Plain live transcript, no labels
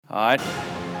All right.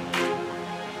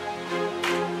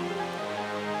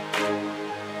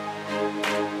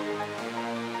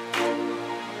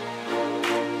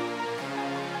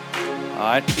 All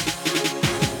right.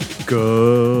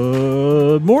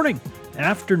 Good morning,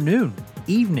 afternoon,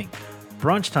 evening,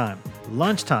 brunch time,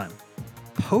 lunchtime,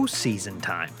 postseason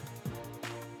time,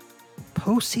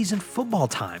 postseason football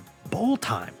time, bowl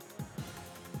time,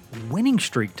 winning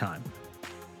streak time.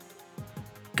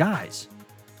 Guys,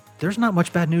 there's not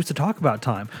much bad news to talk about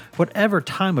time. Whatever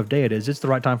time of day it is, it's the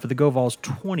right time for the GoVols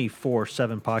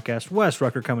 24/7 podcast. Wes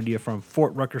Rucker coming to you from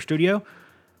Fort Rucker Studio.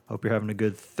 Hope you're having a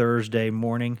good Thursday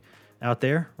morning out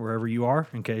there, wherever you are,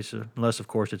 unless, of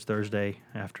course, it's Thursday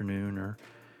afternoon or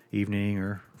evening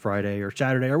or Friday or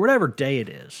Saturday or whatever day it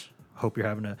is. Hope you're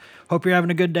having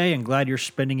a good day and glad you're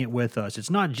spending it with us. It's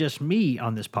not just me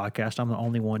on this podcast. I'm the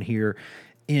only one here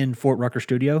in Fort Rucker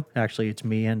Studio. Actually, it's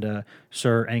me and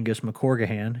Sir Angus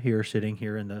McCorgahan here sitting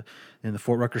here in the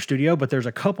Fort Rucker Studio. But there's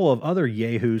a couple of other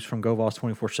yahoos from GoVols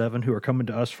 24/7 who are coming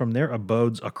to us from their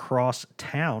abodes across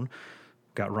town.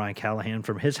 Got Ryan Callahan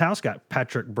from his house. Got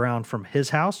Patrick Brown from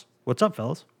his house. What's up,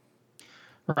 fellas?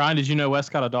 Ryan, did you know Wes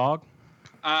got a dog?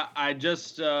 I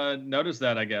just noticed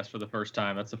that, I guess, for the first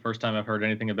time. That's the first time I've heard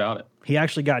anything about it. He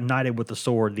actually got knighted with the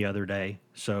sword the other day,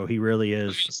 so he really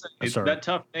is a sir. That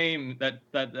tough name, that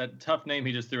tough name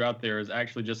he just threw out there is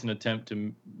actually just an attempt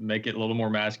to make it a little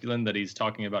more masculine, that he's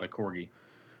talking about a corgi.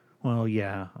 Well,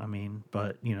 yeah, I mean,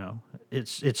 but, you know,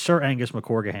 it's Sir Angus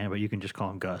McCorgahan, but you can just call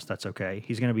him Gus. That's okay.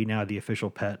 He's going to be now the official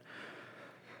pet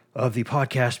of the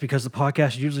podcast because the podcast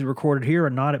is usually recorded here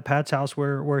and not at Pat's house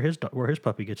where his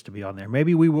puppy gets to be on there.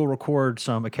 Maybe we will record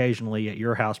some occasionally at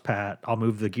your house, Pat. I'll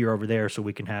move the gear over there so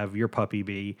we can have your puppy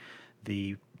be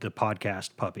the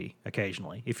podcast puppy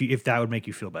occasionally, if that would make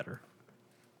you feel better.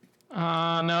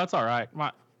 No, it's all right.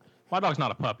 My dog's not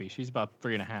a puppy. She's about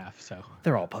 3.5, so.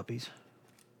 They're all puppies.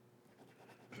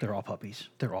 They're all puppies.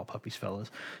 They're all puppies, fellas.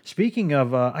 Speaking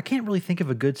of, I can't really think of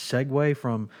a good segue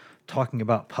from talking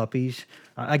about puppies.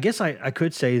 I guess I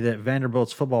could say that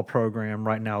Vanderbilt's football program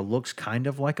right now looks kind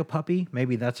of like a puppy.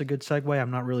 Maybe that's a good segue.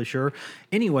 I'm not really sure.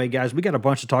 Anyway, guys, we got a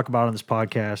bunch to talk about on this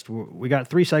podcast. We got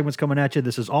 3 segments coming at you.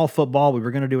 This is all football. We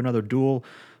were going to do another dual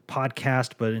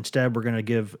podcast, but instead we're going to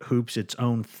give hoops its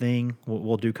own thing.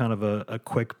 We'll do kind of a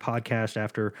quick podcast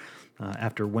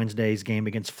after Wednesday's game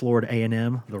against Florida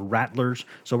A&M, the Rattlers.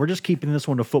 So we're just keeping this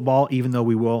one to football, even though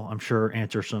we will, I'm sure,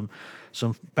 answer some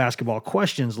basketball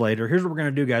questions later. Here's what we're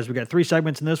going to do, guys. We got 3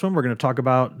 segments in this one. We're going to talk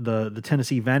about the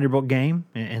Tennessee Vanderbilt game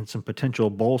and some potential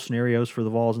bowl scenarios for the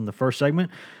Vols in the first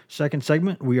segment. Second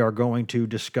segment, we are going to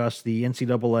discuss the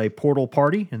NCAA portal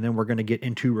party, and then we're going to get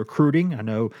into recruiting. I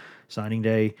know signing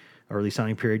day, early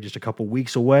signing period, just a couple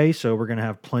weeks away, so we're going to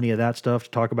have plenty of that stuff to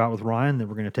talk about with Ryan. Then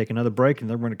we're going to take another break, and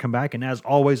then we're going to come back. And as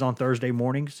always on Thursday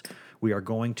mornings, we are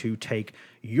going to take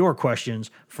your questions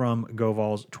from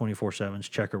GoVols 24/7's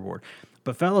checkerboard.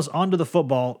 But fellas, on to the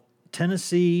football.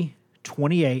 Tennessee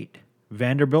 28,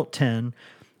 Vanderbilt 10.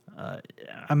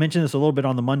 I mentioned this a little bit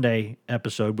on the Monday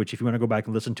episode, which if you want to go back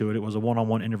and listen to it, it was a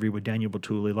one-on-one interview with Daniel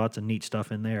Batuli. Lots of neat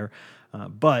stuff in there.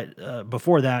 But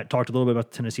before that, talked a little bit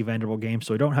about the Tennessee Vanderbilt game,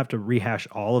 so I don't have to rehash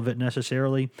all of it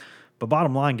necessarily. But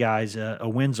bottom line, guys, a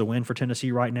win's a win for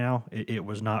Tennessee right now. It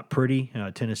was not pretty.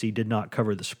 Tennessee did not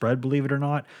cover the spread, believe it or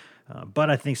not. But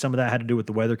I think some of that had to do with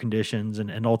the weather conditions,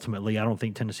 and ultimately I don't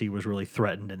think Tennessee was really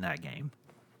threatened in that game.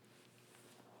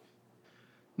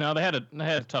 No, they had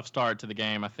a tough start to the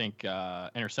game. I think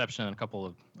interception and a couple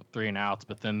of 3 and outs,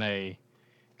 but then they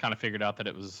kind of figured out that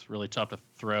it was really tough to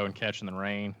throw and catch in the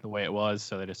rain the way it was,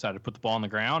 so they decided to put the ball on the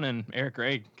ground, and Eric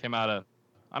Gray came out of,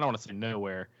 I don't want to say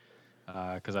nowhere,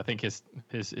 because I think his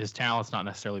talent's not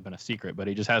necessarily been a secret, but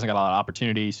he just hasn't got a lot of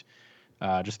opportunities.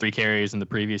 Just 3 carries in the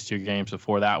previous 2 games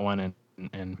before that one,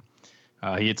 and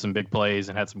he had some big plays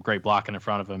and had some great blocking in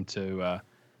front of him to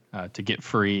get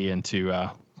free and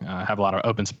to have a lot of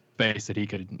open space that he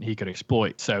could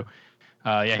exploit. So,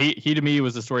 he to me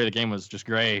was the story of the game. Was just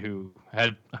Gray, who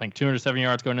had, I think, 207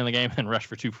 yards going into the game and rushed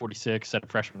for 246, set a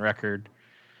freshman record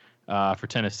for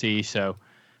Tennessee. So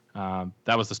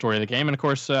that was the story of the game. And, of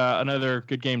course, another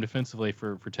good game defensively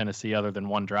for Tennessee other than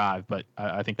one drive. But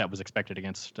I think that was expected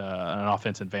against an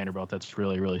offense in Vanderbilt that's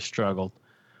really, really struggled.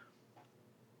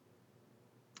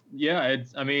 Yeah,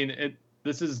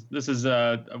 this is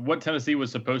what Tennessee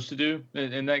was supposed to do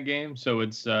in that game. So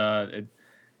it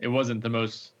wasn't the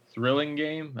most thrilling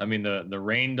game. I mean, the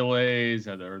rain delays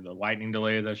or the lightning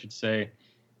delays, I should say,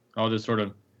 all just sort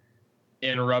of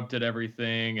interrupted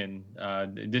everything, and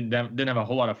it didn't have a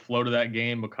whole lot of flow to that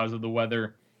game because of the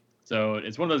weather. So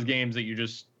it's one of those games that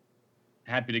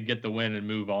happy to get the win and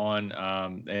move on.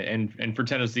 And for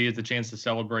Tennessee, it's a chance to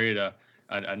celebrate a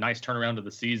nice turnaround of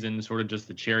the season, sort of just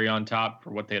the cherry on top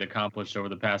for what they had accomplished over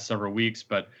the past several weeks.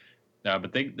 But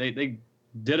they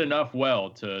did enough well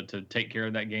to take care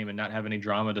of that game and not have any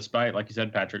drama, despite, like you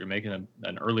said, Patrick, making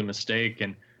an early mistake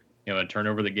and a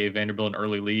turnover that gave Vanderbilt an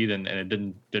early lead, and it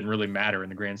didn't really matter in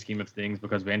the grand scheme of things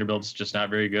because Vanderbilt's just not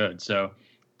very good. So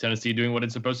Tennessee doing what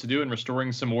it's supposed to do and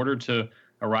restoring some order to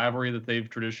a rivalry that they've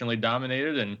traditionally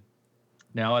dominated, and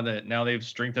now they've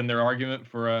strengthened their argument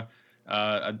for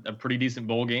a pretty decent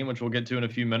bowl game, which we'll get to in a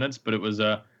few minutes. But it was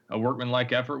a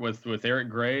workmanlike effort with Eric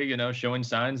Gray, showing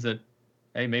signs that,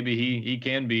 hey, maybe he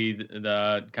can be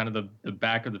the kind of the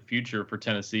back of the future for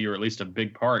Tennessee, or at least a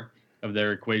big part of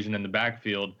their equation in the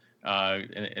backfield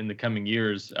in the coming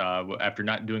years. After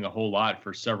not doing a whole lot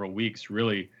for several weeks,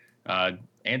 really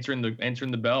answering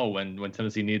the bell when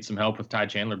Tennessee needs some help with Ty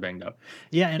Chandler banged up.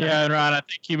 And Ron, I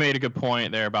think you made a good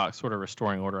point there about sort of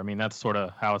restoring order. I mean, that's sort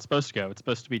of how it's supposed to go. It's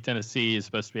supposed to be Tennessee is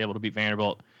supposed to be able to beat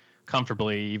Vanderbilt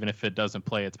comfortably, even if it doesn't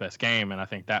play its best game. And I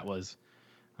think that was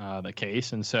the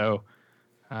case. And so,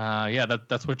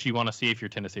 that's what you want to see if you're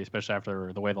Tennessee, especially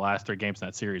after the way the last 3 games in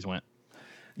that series went.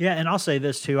 Yeah, and I'll say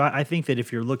this too. I think that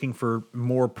if you're looking for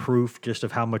more proof just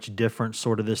of how much different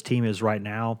sort of this team is right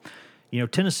now,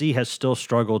 Tennessee has still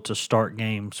struggled to start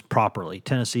games properly.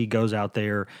 Tennessee goes out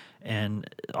there and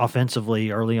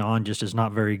offensively early on just is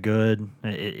not very good.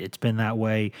 It's been that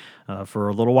way for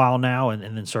a little while now, and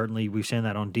then certainly we've seen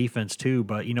that on defense too.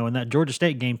 But, in that Georgia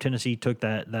State game, Tennessee took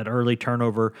that early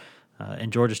turnover,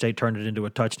 and Georgia State turned it into a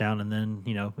touchdown, and then,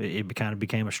 it kind of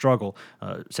became a struggle.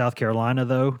 South Carolina,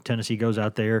 though, Tennessee goes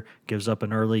out there, gives up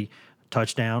an early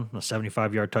touchdown, a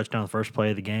 75-yard touchdown, the first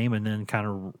play of the game, and then kind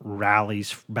of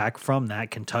rallies back from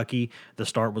that. Kentucky, the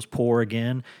start was poor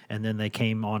again, and then they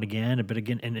came on again, but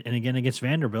again and again against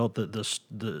Vanderbilt,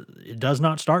 it does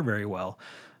not start very well.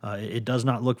 It does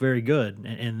not look very good,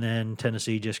 and then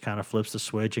Tennessee just kind of flips the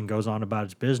switch and goes on about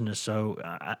its business. So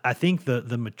I think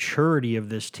the maturity of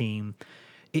this team,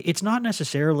 it's not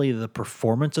necessarily the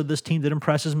performance of this team that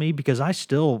impresses me, because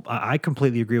I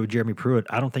completely agree with Jeremy Pruitt.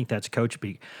 I don't think that's coach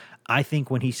speak. I think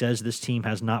when he says this team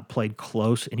has not played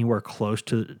anywhere close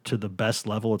to the best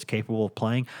level it's capable of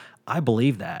playing, I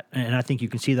believe that. And I think you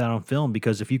can see that on film,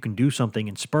 because if you can do something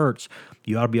in spurts,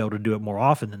 you ought to be able to do it more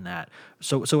often than that.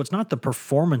 So it's not the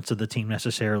performance of the team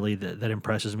necessarily that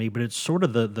impresses me, but it's sort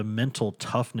of the mental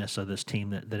toughness of this team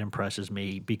that impresses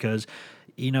me, because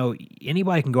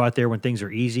anybody can go out there when things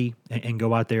are easy and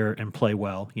go out there and play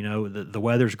well. The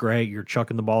weather's great. You're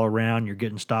chucking the ball around. You're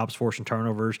getting stops, forcing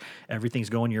turnovers. Everything's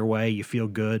going your way. You feel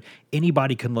good.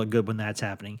 Anybody can look good when that's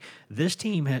happening. This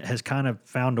team has kind of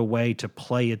found a way to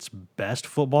play its best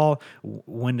football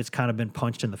when it's kind of been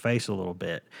punched in the face a little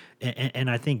bit. And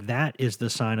I think that is the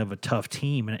sign of a tough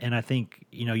team. And I think,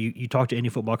 you talk to any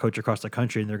football coach across the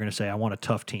country and they're going to say, I want a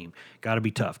tough team. Got to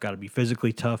be tough. Got to be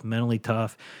physically tough, mentally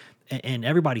tough. And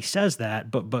everybody says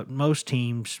that, but most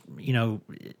teams,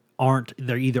 aren't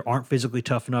physically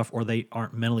tough enough, or they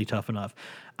aren't mentally tough enough.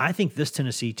 I think this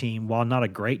Tennessee team, while not a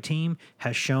great team,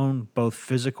 has shown both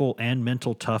physical and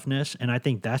mental toughness, and I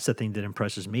think that's the thing that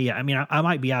impresses me. I mean, I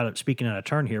might be speaking out of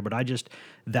turn here, but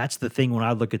that's the thing when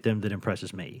I look at them that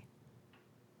impresses me.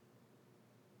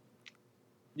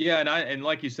 Yeah, and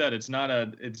like you said, it's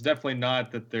definitely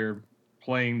not that they're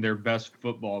playing their best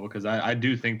football, because I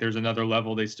do think there's another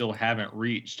level they still haven't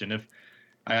reached. And if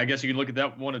I guess you could look at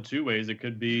that one of two ways. It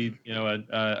could be,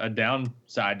 a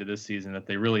downside to this season, that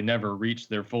they really never reached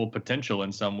their full potential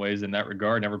in some ways in that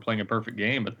regard, never playing a perfect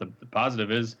game. But the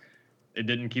positive is it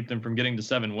didn't keep them from getting to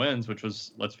 7 wins, which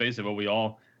was, let's face it, what we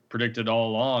all predicted all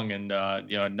along. And,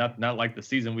 not like the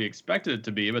season we expected it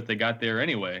to be, but they got there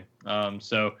anyway.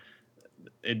 So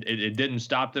it didn't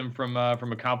stop them from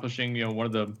accomplishing, one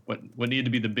of the what needed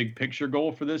to be the big picture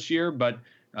goal for this year. But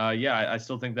I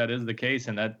still think that is the case,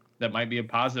 and that might be a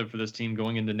positive for this team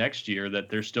going into next year, that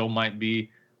there still might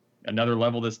be another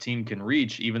level this team can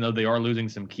reach, even though they are losing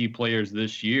some key players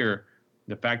this year.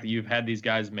 The fact that you've had these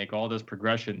guys make all this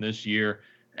progression this year,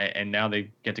 and now they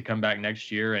get to come back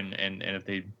next year, and if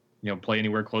they play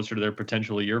anywhere closer to their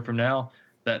potential a year from now,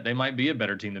 that they might be a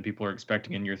better team than people are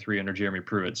expecting in year 3 under Jeremy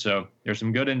Pruitt. So there's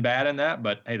some good and bad in that,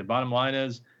 but hey, the bottom line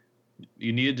is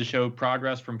you needed to show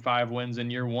progress from 5 wins in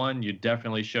year 1. You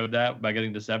definitely showed that by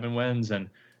getting to 7 wins, and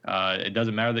it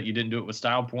doesn't matter that you didn't do it with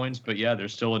style points, but yeah,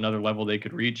 there's still another level they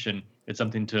could reach, and it's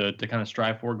something to kind of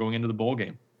strive for going into the bowl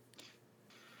game.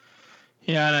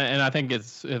 Yeah, and I think there's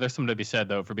something to be said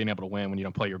though for being able to win when you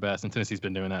don't play your best, and Tennessee's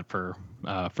been doing that for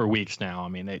weeks now. I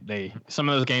mean, they some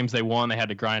of those games they won, they had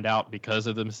to grind out because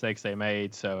of the mistakes they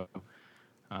made. So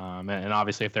And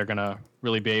obviously, if they're going to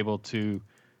really be able to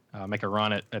make a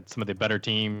run at some of the better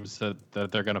teams that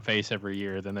they're going to face every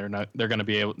year, then they're going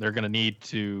to need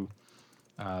to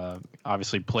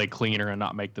obviously play cleaner and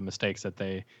not make the mistakes that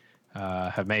they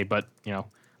have made. But a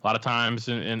lot of times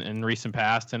in recent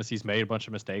past, Tennessee's made a bunch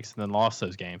of mistakes and then lost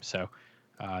those games. So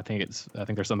I think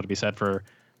there's something to be said for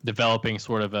developing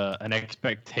sort of an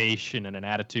expectation and an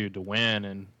attitude to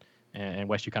win. And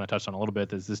Wes, you kind of touched on a little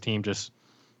bit. Is this team just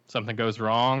something goes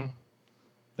wrong,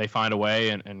 they find a way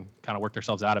and kind of work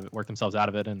themselves out of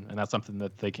it, and that's something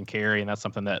that they can carry, and that's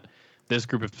something that this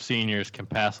group of seniors can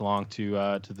pass along to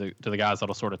the guys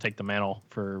that'll sort of take the mantle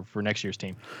for next year's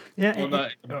team. Yeah. Well,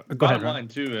 go ahead. Line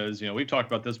too is we've talked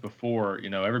about this before.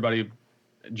 Everybody,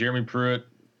 Jeremy Pruitt,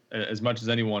 as much as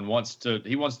anyone wants to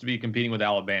be competing with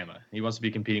Alabama. He wants to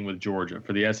be competing with Georgia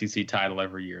for the SEC title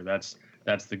every year. That's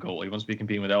the goal. He wants to be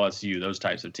competing with LSU, those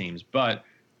types of teams. But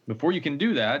before you can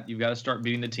do that, you've got to start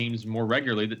beating the teams more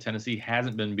regularly that Tennessee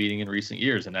hasn't been beating in recent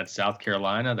years, and that's South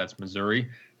Carolina, that's Missouri,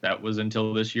 that was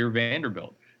until this year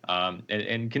Vanderbilt,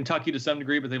 and Kentucky to some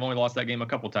degree, but they've only lost that game a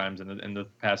couple times in the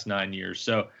past 9 years.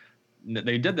 So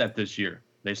they did that this year.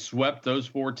 They swept those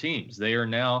 4 teams. They are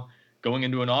now going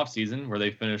into an offseason where they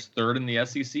finished 3rd in the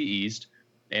SEC East,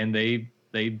 and they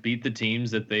beat the teams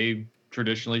that they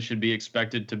traditionally should be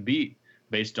expected to beat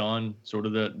based on sort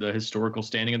of the historical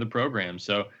standing of the program.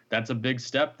 So that's a big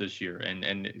step this year.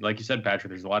 And like you said, Patrick,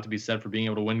 there's a lot to be said for being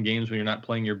able to win games when you're not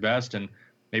playing your best. And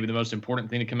maybe the most important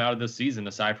thing to come out of this season,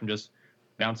 aside from just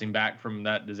bouncing back from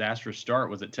that disastrous start,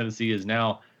 was that Tennessee has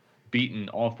now beaten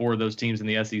all 4 of those teams in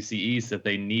the SEC East that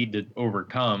they need to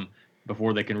overcome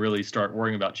before they can really start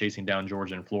worrying about chasing down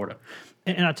Georgia and Florida.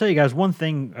 And I'll tell you guys one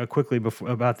thing quickly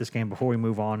about this game before we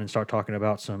move on and start talking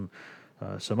about some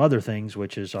other things,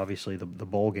 which is obviously the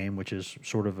bowl game, which is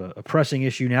sort of a pressing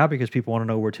issue now because people want to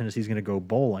know where Tennessee's going to go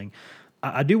bowling.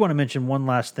 I do want to mention one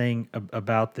last thing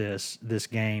about this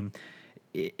game.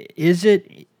 Is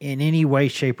it in any way,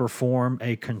 shape, or form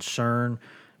a concern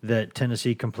that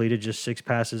Tennessee completed just 6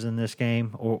 passes in this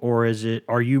game, or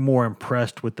are you more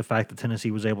impressed with the fact that Tennessee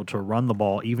was able to run the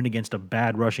ball even against a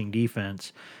bad rushing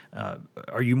defense?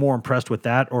 Are you more impressed with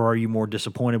that, or are you more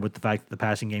disappointed with the fact that the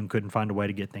passing game couldn't find a way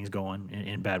to get things going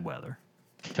in bad weather?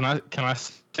 Can I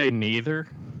say neither?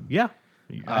 Yeah,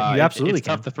 you absolutely it's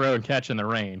tough to throw and catch in the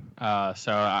rain.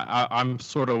 So I'm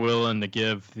sort of willing to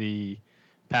give the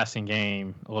passing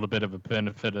game a little bit of a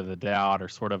benefit of the doubt, or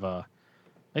sort of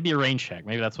maybe a rain check.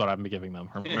 Maybe that's what I'm giving them,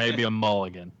 or maybe a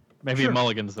mulligan. Maybe a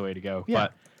mulligan's the way to go. Yeah.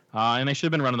 But and they should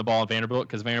have been running the ball at Vanderbilt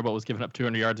because Vanderbilt was giving up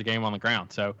 200 yards a game on the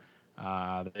ground. So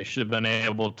they should have been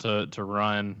able to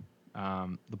run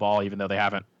the ball, even though they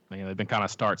haven't. They've been kind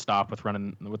of start-stop with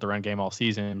the run game all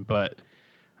season, but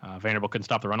Vanderbilt couldn't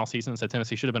stop the run all season, so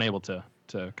Tennessee should have been able to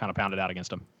kind of pound it out against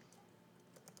them.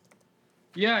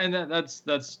 Yeah, and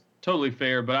that's totally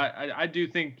fair, but I do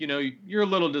think you're a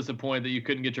little disappointed that you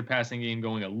couldn't get your passing game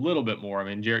going a little bit more. I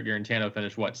mean, Jarrett Guarantano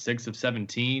finished 6 of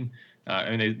 17.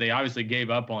 I mean, they obviously gave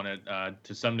up on it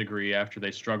to some degree after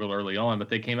they struggled early on, but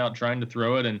they came out trying to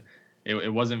throw it, and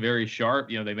it wasn't very sharp.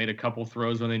 They made a couple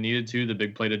throws when they needed to. The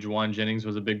big play to Juwan Jennings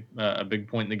was a big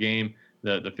point in the game.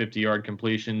 The 50-yard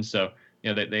completion. So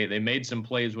they made some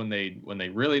plays when they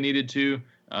really needed to.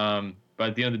 But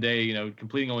at the end of the day,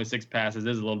 completing only 6 passes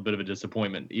is a little bit of a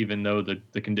disappointment, even though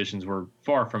the conditions were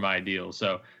far from ideal.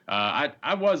 So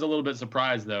I was a little bit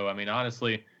surprised, though. I mean,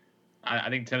 honestly, I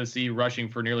think Tennessee rushing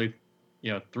for nearly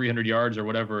 300 yards or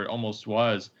whatever it almost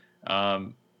was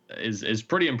is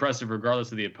pretty impressive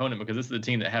regardless of the opponent, because this is a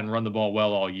team that hadn't run the ball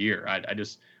well all year.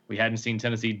 We hadn't seen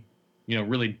Tennessee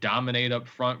really dominate up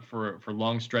front for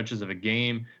long stretches of a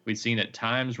game. We've seen at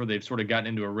times where they've sort of gotten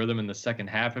into a rhythm in the second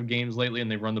half of games lately,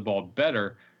 and they've run the ball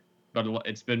better, but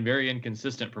it's been very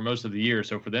inconsistent for most of the year.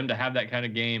 So for them to have that kind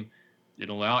of game,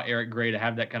 it'll allow Eric Gray to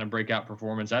have that kind of breakout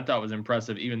performance. I thought was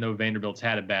impressive, even though Vanderbilt's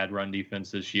had a bad run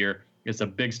defense this year. It's a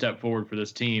big step forward for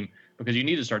this team, because you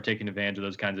need to start taking advantage of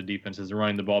those kinds of defenses and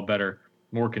running the ball better,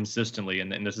 more consistently.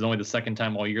 And this is only the second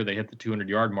time all year they hit the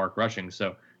 200-yard mark rushing.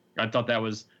 So I thought that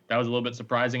was a little bit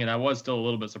surprising, and I was still a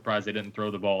little bit surprised they didn't throw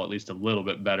the ball at least a little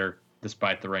bit better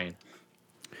despite the rain.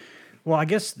 Well, I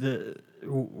guess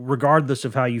regardless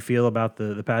of how you feel about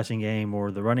the passing game or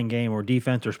the running game or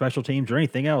defense or special teams or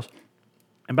anything else,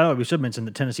 and by the way, we should mention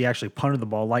that Tennessee actually punted the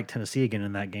ball like Tennessee again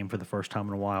in that game for the first time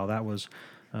in a while. That was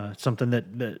Something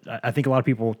that I think a lot of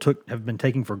people have been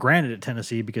taking for granted at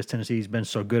Tennessee because Tennessee's been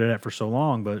so good at it for so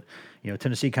long. But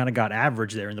Tennessee kind of got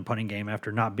average there in the punting game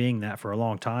after not being that for a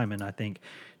long time. And I think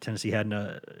Tennessee had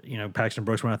Paxton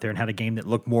Brooks went out there and had a game that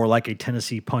looked more like a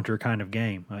Tennessee punter kind of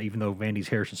game. Even though Vandy's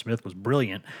Harrison Smith was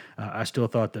brilliant, I still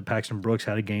thought that Paxton Brooks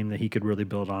had a game that he could really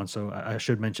build on. So I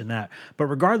should mention that. But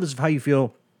regardless of how you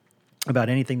feel about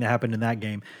anything that happened in that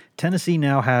game, Tennessee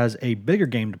now has a bigger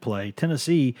game to play.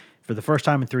 Tennessee, for the first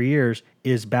time in 3 years,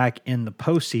 is back in the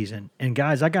postseason. And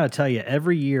guys, I got to tell you,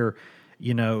 every year,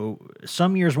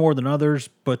 some years more than others,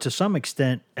 but to some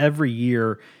extent, every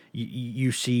year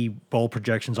you see bowl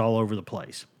projections all over the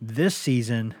place. This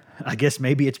season, I guess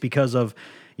maybe it's because of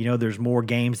there's more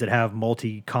games that have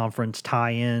multi-conference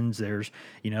tie-ins. There's,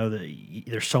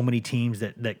 there's so many teams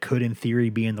that could, in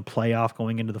theory, be in the playoff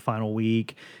going into the final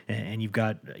week, and you've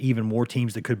got even more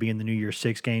teams that could be in the New Year's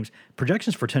Six games.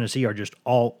 Projections for Tennessee are just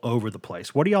all over the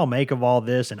place. What do y'all make of all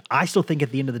this? And I still think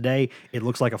at the end of the day, it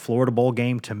looks like a Florida Bowl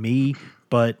game to me,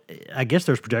 but I guess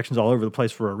there's projections all over the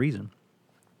place for a reason.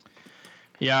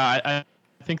 Yeah, I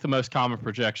think the most common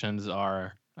projections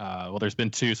are, there's been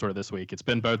two sort of this week. It's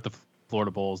been both the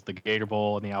Florida Bowls, the Gator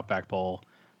Bowl, and the Outback Bowl.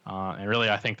 And really,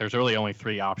 I think there's really only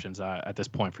three options at this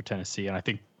point for Tennessee. And I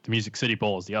think the Music City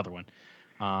Bowl is the other one.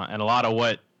 And a lot of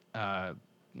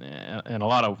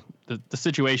the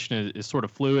situation is sort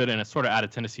of fluid, and it's sort of out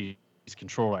of Tennessee's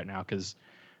control right now because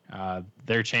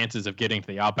their chances of getting to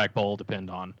the Outback Bowl depend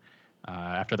on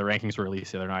after the rankings were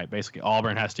released the other night. Basically,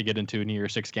 Auburn has to get into a New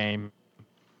Year's Six game.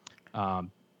 The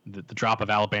drop of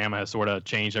Alabama has sort of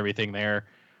changed everything there.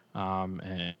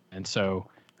 And so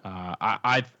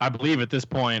I believe at this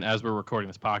point, as we're recording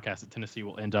this podcast, that Tennessee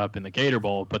will end up in the Gator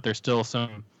Bowl, but there's still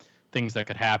some things that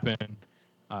could happen,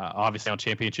 obviously on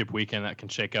championship weekend, that can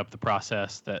shake up the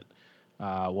process that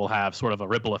will have sort of a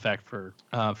ripple effect for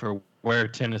where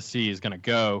Tennessee is going to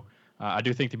go. I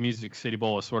do think the Music City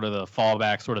Bowl is sort of the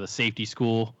fallback, sort of the safety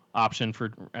school option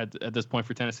at this point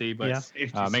for Tennessee. But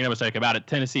make no mistake about it,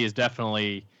 Tennessee is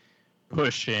definitely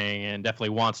pushing and definitely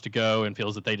wants to go and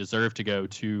feels that they deserve to go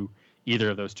to either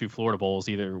of those two Florida Bowls,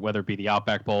 either whether it be the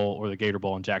Outback Bowl or the Gator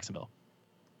Bowl in Jacksonville.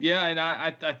 Yeah, and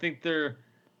I think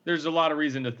there's a lot of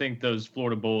reason to think those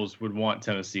Florida Bowls would want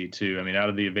Tennessee too. I mean, out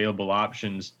of the available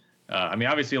options,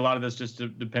 obviously a lot of this just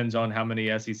depends on how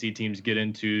many SEC teams get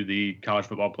into the college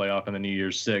football playoff and the New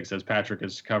Year's Six, as Patrick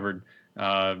has covered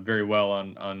very well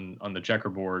on the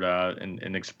checkerboard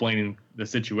in explaining the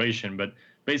situation. But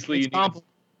basically, it's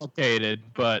complicated,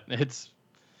 but it's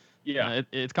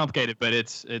complicated, but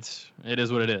it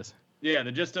is what it is. Yeah,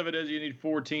 the gist of it is you need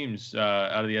four teams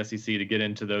out of the SEC to get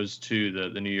into those two,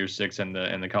 the New Year's Six and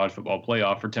the college football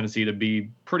playoff, for Tennessee to be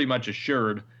pretty much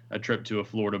assured a trip to a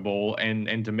Florida Bowl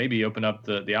and to maybe open up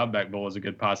the Outback Bowl is a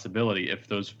good possibility.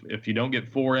 If you don't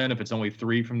get four in, if it's only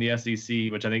three from the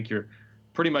SEC, which I think you're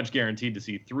pretty much guaranteed to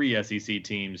see three SEC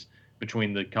teams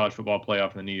between the college football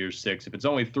playoff and the New Year's Six. If it's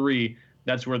only three,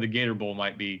 that's where the Gator Bowl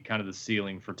might be kind of the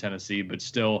ceiling for Tennessee, but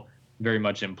still very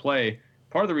much in play.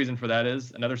 Part of the reason for that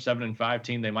is another 7-5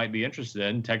 team they might be interested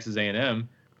in, Texas A&M,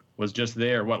 was just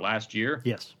there, last year?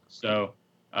 Yes. So,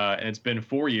 and it's been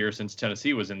 4 years since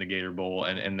Tennessee was in the Gator Bowl,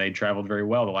 and they traveled very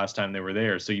well the last time they were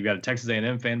there. So you've got a Texas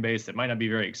A&M fan base that might not be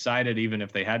very excited, even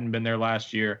if they hadn't been there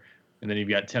last year. And then you've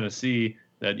got Tennessee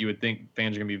that you would think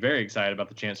fans are going to be very excited about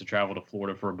the chance to travel to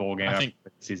Florida for a bowl game after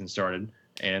the season started.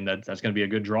 And that's going to be a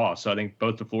good draw. So I think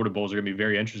both the Florida Bowls are going to be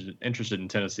very interested in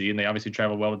Tennessee, and they obviously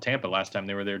traveled well to Tampa last time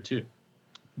they were there too.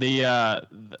 The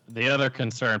other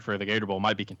concern for the Gator Bowl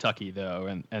might be Kentucky,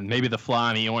 though, and maybe the fly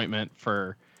in the ointment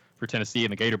for Tennessee in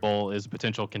the Gator Bowl is a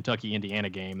potential Kentucky-Indiana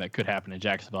game that could happen in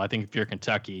Jacksonville. I think if you're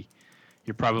Kentucky,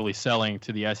 you're probably selling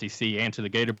to the SEC and to the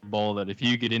Gator Bowl that if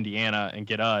you get Indiana and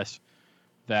get us,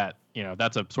 that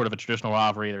that's a sort of a traditional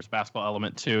rivalry. There's a basketball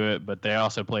element to it, but they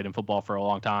also played in football for a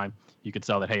long time. You could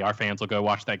sell that, hey, our fans will go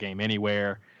watch that game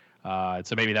anywhere.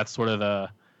 So maybe that's sort of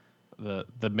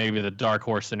the maybe the dark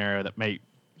horse scenario that may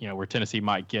where Tennessee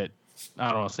might get, I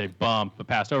don't want to say bumped, but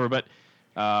passed over. But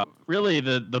really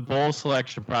the bowl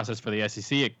selection process for the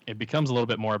SEC, it becomes a little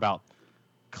bit more about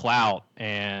clout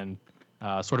and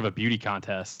sort of a beauty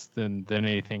contest than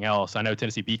anything else. I know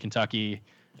Tennessee beat Kentucky.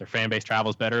 Their fan base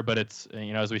travels better, but it's,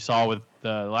 as we saw with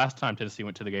the last time Tennessee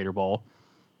went to the Gator Bowl,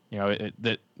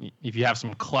 that if you have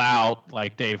some clout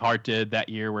like Dave Hart did that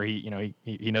year where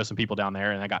he knows some people down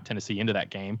there and that got Tennessee into that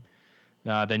game,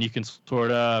 then you can sort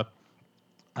of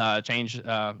change.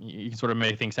 You can sort of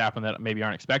make things happen that maybe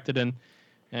aren't expected. And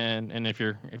if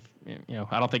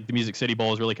I don't think the Music City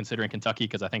Bowl is really considering Kentucky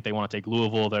because I think they want to take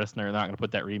Louisville. They're not going to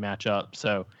put that rematch up.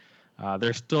 So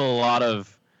there's still a lot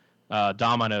of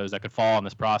dominoes that could fall in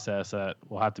this process that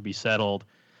will have to be settled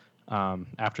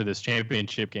after this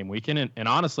championship game weekend. And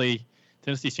honestly,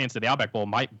 Tennessee's chance at the Outback Bowl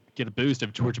might get a boost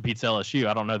if Georgia beats LSU.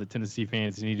 I don't know that Tennessee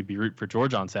fans need to be rooting for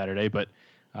Georgia on Saturday, but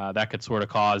that could sort of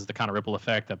cause the kind of ripple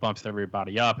effect that bumps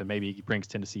everybody up and maybe brings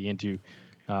Tennessee into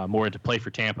more into play for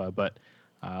Tampa. But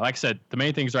like I said, the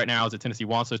main things right now is that Tennessee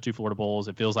wants those 2 Florida Bowls.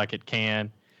 It feels like it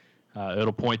can.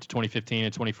 It'll point to 2015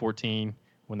 and 2014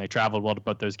 when they traveled well to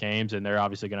both those games, and they're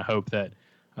obviously going to hope that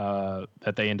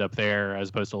they end up there as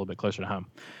opposed to a little bit closer to home.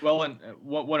 Well, and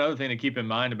one other thing to keep in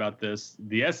mind about this,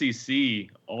 the SEC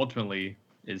ultimately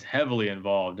is heavily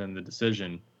involved in the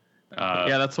decision.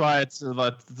 Yeah, that's why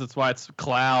it's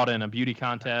cloud and a beauty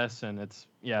contest, and it's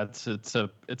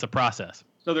a process.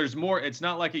 So there's more. It's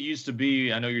not like it used to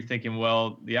be. I know you're thinking,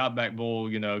 well, the Outback Bowl,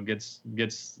 gets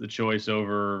the choice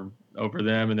over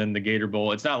them, and then the Gator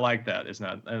Bowl. It's not like that. It's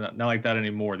not like that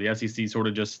anymore. The SEC sort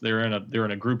of just they're in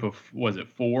a group of, was it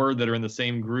 4 that are in the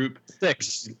same group?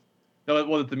 6. No,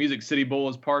 well, that the Music City Bowl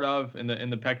is part of in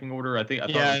the pecking order. I thought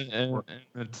and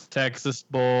the Texas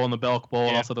Bowl and the Belk Bowl,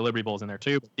 and Yeah. also the Liberty Bowl's in there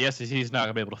too. But the SEC is not going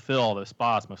to be able to fill all those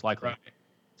spots, most likely. Right.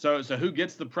 So who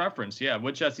gets the preference? Yeah,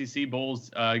 which SEC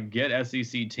bowls get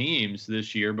SEC teams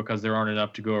this year because there aren't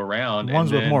enough to go around?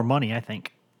 Ones with more money, I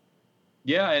think.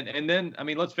 Yeah, and then, I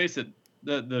mean, let's face it,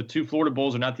 the 2 Florida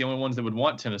Bowls are not the only ones that would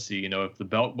want Tennessee. If the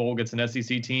Belk Bowl gets an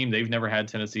SEC team, they've never had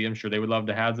Tennessee. I'm sure they would love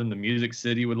to have them. The Music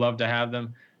City would love to have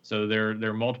them. So there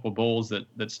are multiple bowls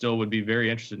that still would be very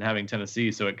interested in having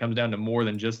Tennessee. So it comes down to more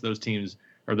than just those teams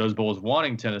or those bowls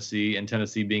wanting Tennessee and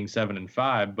Tennessee being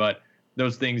 7-5. But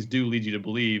those things do lead you to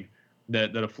believe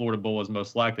that a Florida Bowl is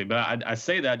most likely. But I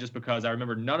say that just because I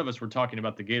remember none of us were talking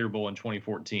about the Gator Bowl in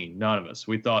 2014. None of us.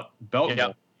 We thought Belk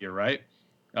Bowl here, right?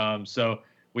 So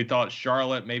we thought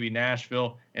Charlotte, maybe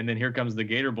Nashville, and then here comes the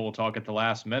Gator Bowl talk at the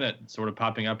last minute, sort of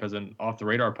popping up as an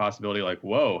off-the-radar possibility, like,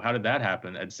 whoa, how did that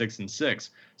happen at 6-6?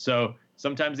 So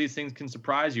sometimes these things can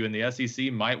surprise you, and the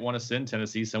SEC might want to send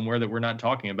Tennessee somewhere that we're not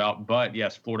talking about. But,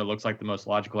 yes, Florida looks like the most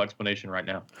logical explanation right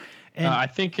now. And I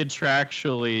think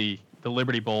contractually the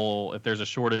Liberty Bowl, if there's a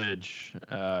shortage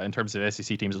in terms of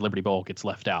SEC teams, the Liberty Bowl gets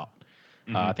left out.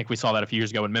 Mm-hmm. I think we saw that a few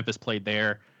years ago when Memphis played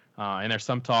there. And there's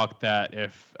some talk that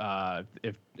if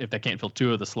they can't fill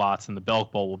 2 of the slots, then the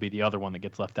Belk Bowl will be the other one that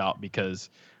gets left out, because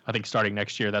I think starting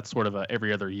next year, that's sort of a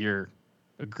every other year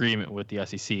agreement with the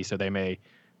SEC. So they may,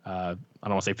 I don't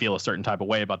want to say feel a certain type of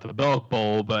way about the Belk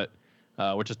Bowl, but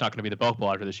which is not going to be the Belk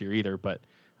Bowl after this year either. But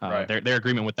right. Their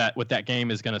agreement with that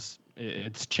game is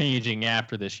it's changing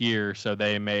after this year, so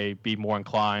they may be more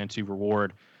inclined to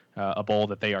reward a bowl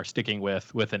that they are sticking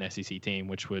with an SEC team,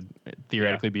 which would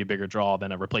theoretically be a bigger draw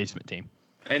than a replacement team.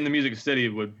 And the Music City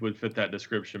would fit that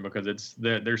description because it's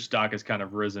their stock has kind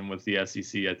of risen with the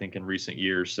SEC, I think, in recent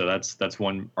years. So that's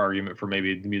one argument for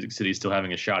maybe the Music City still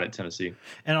having a shot at Tennessee.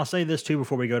 And I'll say this too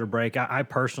before we go to break. I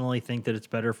personally think that it's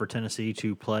better for Tennessee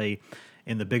to play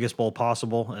in the biggest bowl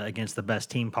possible against the best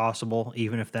team possible,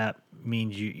 even if that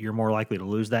means you're more likely to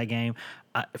lose that game.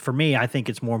 For me, I think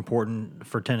it's more important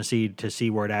for Tennessee to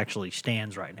see where it actually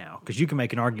stands right now, because you can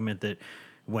make an argument that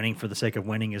winning for the sake of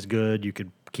winning is good. You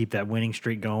could keep that winning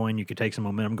streak going. You could take some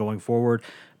momentum going forward.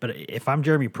 But if I'm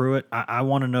Jeremy Pruitt, I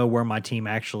want to know where my team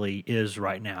actually is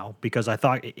right now, because I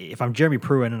thought if I'm Jeremy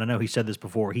Pruitt, and I know he said this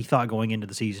before, he thought going into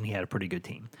the season he had a pretty good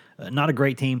team. Not a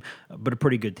great team, but a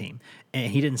pretty good team.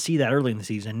 And he didn't see that early in the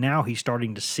season. Now he's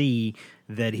starting to see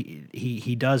that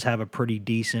he does have a pretty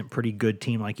decent, pretty good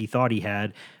team like he thought he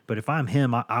had. But if I'm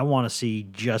him, I want to see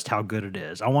just how good it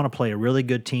is. I want to play a really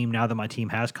good team now that my team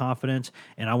has confidence,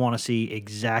 and I want to see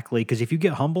exactly, because if you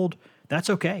get humbled, that's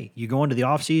okay. You go into the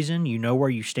offseason, you know where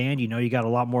you stand, you know you got a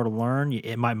lot more to learn.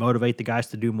 It might motivate the guys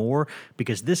to do more,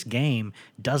 because this game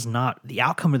the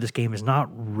outcome of this game is not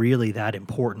really that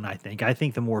important, I think. I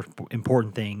think the more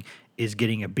important thing is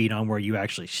getting a beat on where you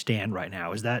actually stand right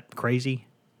now. Is that crazy?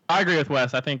 I agree with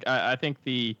Wes. I think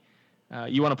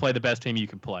you want to play the best team you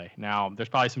can play. Now, there's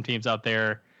probably some teams out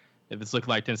there, if it's looking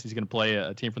like Tennessee's going to play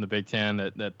a team from the Big Ten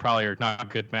that probably are not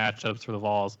good matchups for the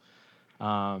Vols.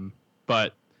 I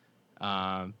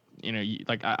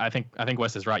think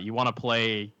Wes is right. You want to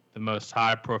play the most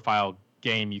high-profile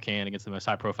game you can against the most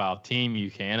high-profile team you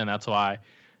can, and that's why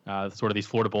sort of these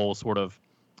Florida Bowls sort of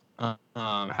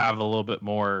have a little bit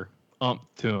more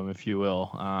to them, if you will.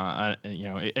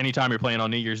 Anytime you're playing on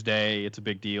New Year's Day, it's a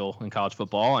big deal in college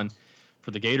football, and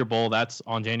for the Gator Bowl, that's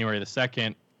on January the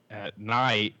 2nd at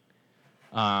night.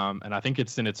 And I think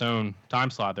it's in its own time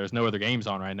slot. There's no other games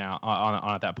on right now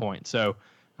on at that point. So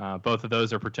both of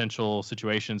those are potential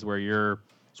situations where you're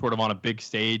sort of on a big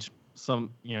stage, so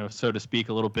to speak,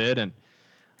 a little bit. And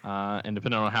And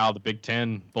depending on how the Big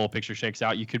Ten bowl picture shakes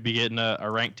out, you could be getting a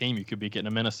ranked team. You could be getting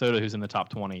a Minnesota who's in the top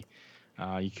 20.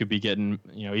 You could be getting,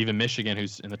 even Michigan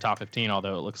who's in the top 15,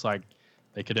 although it looks like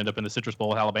they could end up in the Citrus Bowl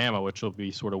with Alabama, which will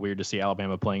be sort of weird to see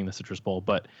Alabama playing the Citrus Bowl.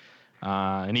 But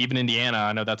and even Indiana,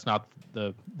 I know that's not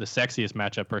the sexiest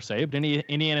matchup per se, but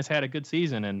Indiana's had a good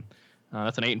season, and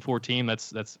that's an 8-4 team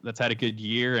that's had a good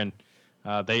year, and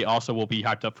they also will be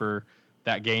hyped up for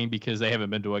that game because they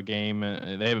haven't been to a game,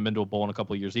 they haven't been to a bowl in a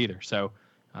couple of years either. So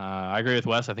I agree with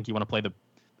Wes. I think you want to play the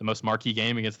most marquee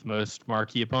game against the most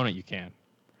marquee opponent you can.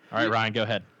 All right, Ryan, go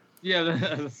ahead.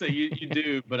 Yeah, so you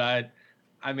do, but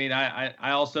I mean,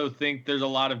 I also think there's a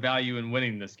lot of value in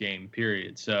winning this game,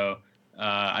 period. So,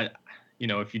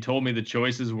 if you told me the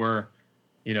choices were,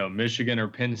 Michigan or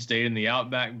Penn State in the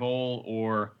Outback Bowl,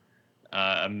 or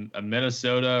a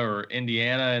Minnesota or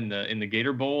Indiana in the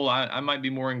Gator Bowl, I might be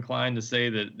more inclined to say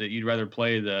that you'd rather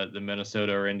play the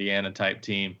Minnesota or Indiana type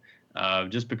team,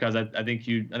 just because I think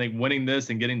winning this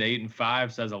and getting to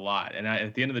 8-5 says a lot. And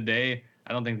at the end of the day,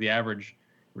 I don't think the average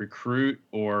recruit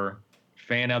or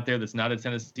fan out there that's not a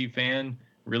Tennessee fan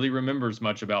really remembers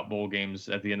much about bowl games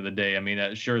at the end of the day. I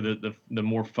mean, sure, the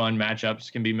more fun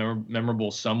matchups can be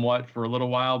memorable somewhat for a little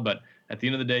while, but at the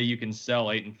end of the day, you can sell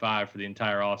 8-5 for the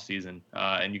entire offseason,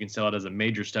 and you can sell it as a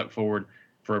major step forward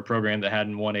for a program that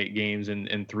hadn't won 8 games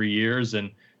in 3 years,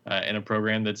 and a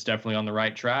program that's definitely on the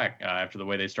right track after the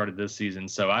way they started this season.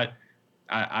 So I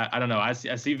don't know. I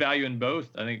see value in both.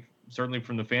 I think certainly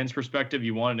from the fans' perspective,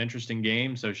 you want an interesting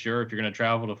game. So sure, if you're going to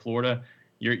travel to Florida,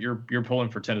 you're pulling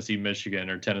for Tennessee, Michigan,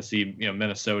 or Tennessee,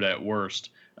 Minnesota at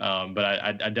worst. But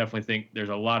I definitely think there's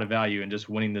a lot of value in just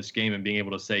winning this game and being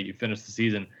able to say you finished the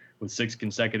season with 6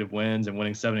 consecutive wins and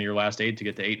winning 7 of your last 8 to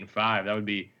get to 8-5. That would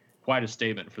be quite a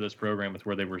statement for this program with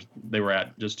where they were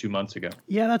at just 2 months ago.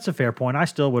 Yeah, that's a fair point. I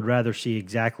still would rather see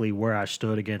exactly where I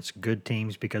stood against good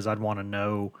teams because I'd want to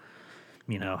know,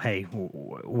 hey,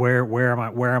 where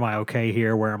am I okay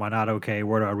here? Where am I not okay?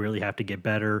 Where do I really have to get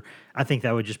better? I think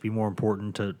that would just be more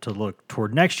important to look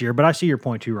toward next year. But I see your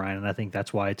point too, Ryan, and I think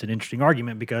that's why it's an interesting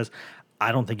argument because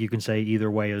I don't think you can say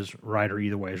either way is right or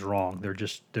either way is wrong. They're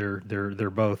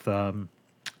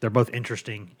both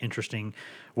interesting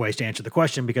ways to answer the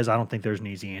question because I don't think there's an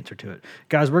easy answer to it.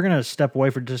 Guys, we're going to step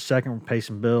away for just a second, pay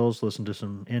some bills, listen to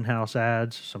some in-house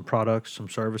ads, some products, some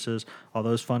services, all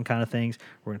those fun kind of things.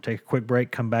 We're going to take a quick break,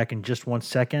 come back in just 1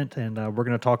 second, and we're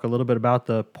going to talk a little bit about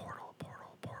the portal.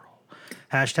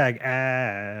 Hashtag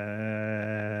ad.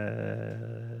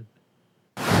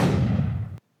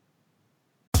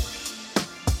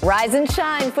 Rise and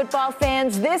shine, football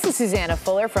fans. This is Susanna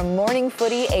Fuller from Morning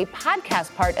Footy, a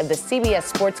podcast part of the CBS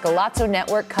Sports Golazo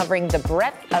Network covering the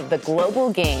breadth of the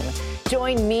global game.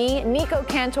 Join me, Nico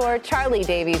Cantor, Charlie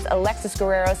Davies, Alexis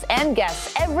Guerreros, and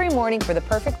guests every morning for the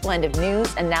perfect blend of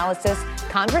news, analysis,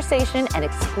 conversation, and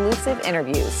exclusive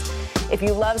interviews. If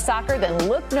you love soccer, then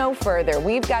look no further.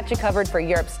 We've got you covered for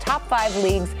Europe's top 5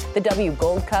 leagues, the W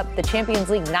Gold Cup, the Champions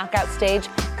League knockout stage,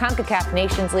 CONCACAF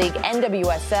Nations League,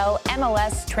 NWSL,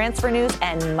 MLS, transfer news,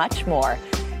 and much more.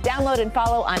 Download and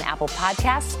follow on Apple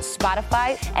Podcasts,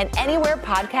 Spotify, and anywhere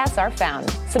podcasts are found.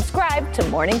 Subscribe to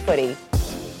Morning Footy.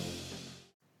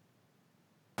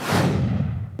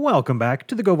 Welcome back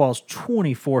to the Go Vols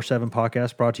 24/7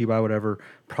 podcast, brought to you by whatever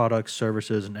products,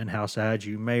 services, and in-house ads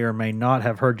you may or may not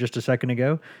have heard just a second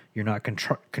ago. You're not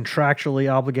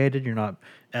contractually obligated. You're not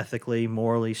ethically,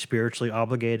 morally, spiritually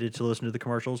obligated to listen to the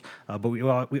commercials. But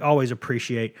we always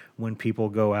appreciate when people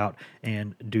go out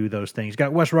and do those things.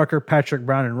 Got Wes Rucker, Patrick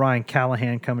Brown, and Ryan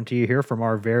Callahan coming to you here from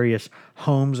our various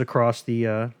homes across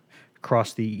the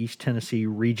East Tennessee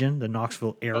region, the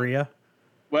Knoxville area.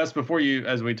 Wes,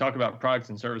 as we talk about products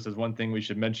and services, one thing we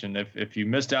should mention, if you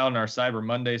missed out on our Cyber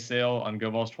Monday sale on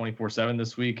GoVols 24/7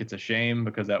 this week, it's a shame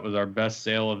because that was our best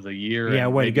sale of the year. Yeah,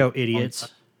 way to go,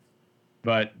 idiots.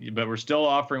 But we're still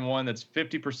offering one that's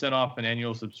 50% off an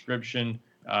annual subscription,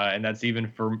 and that's even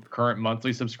for current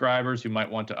monthly subscribers who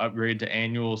might want to upgrade to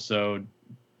annual. So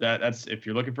that's if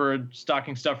you're looking for a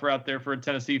stocking stuffer out there for a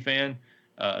Tennessee fan,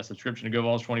 a subscription to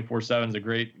GoVols 24/7 is a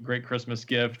great Christmas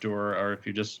gift, or if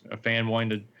you're just a fan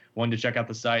wanting to check out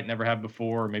the site, never have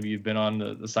before, or maybe you've been on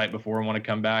the site before and want to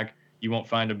come back, you won't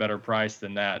find a better price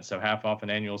than that. So half off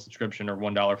an annual subscription or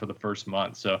 $1 for the first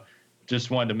month. So just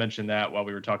wanted to mention that while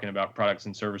we were talking about products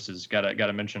and services. Got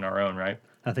to mention our own, right?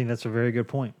 I think that's a very good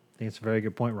point. It's a very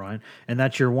good point, Ryan. And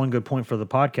that's your one good point for the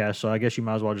podcast. So I guess you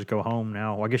might as well just go home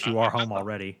now. Well, I guess you are home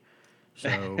already. So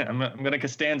I'm going to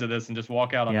Costanza this and just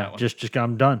walk out on that one. Just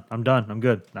I'm done. I'm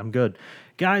good.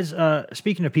 Guys,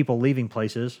 speaking of people leaving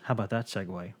places, how about that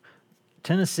segue?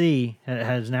 Tennessee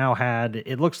has now had,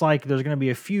 it looks like there's going to be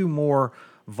a few more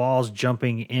Vols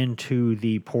jumping into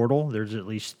the portal. There's at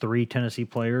least 3 Tennessee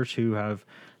players who have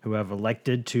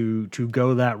elected to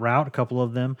go that route. A couple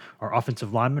of them are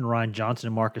offensive linemen, Ryan Johnson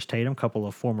and Marcus Tatum, a couple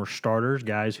of former starters,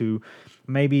 guys who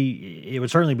maybe it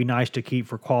would certainly be nice to keep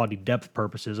for quality depth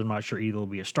purposes. I'm not sure either will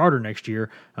be a starter next year,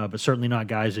 but certainly not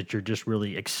guys that you're just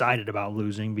really excited about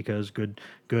losing, because good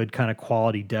kind of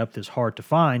quality depth is hard to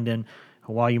find. And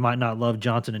while you might not love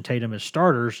Johnson and Tatum as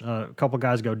starters, a couple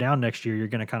guys go down next year, you're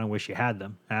going to kind of wish you had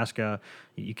them.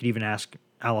 You could even ask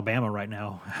Alabama right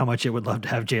now how much it would love to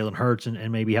have Jalen Hurts,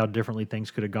 and maybe how differently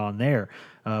things could have gone there.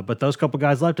 But those couple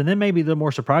guys left. And then maybe the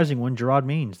more surprising one, Gerard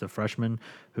Means, the freshman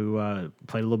who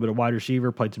played a little bit of wide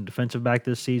receiver, played some defensive back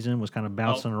this season, was kind of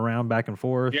bouncing around back and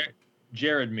forth.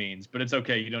 Jared Means, but it's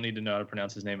okay. You don't need to know how to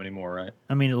pronounce his name anymore, right?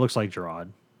 I mean, it looks like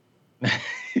Gerard.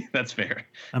 That's fair.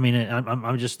 I mean,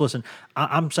 I'm just, listen,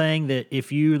 I'm saying that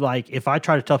if I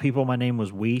try to tell people my name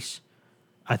was Weiss,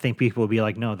 I think people would be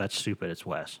like, no, that's stupid. It's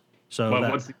Wes. So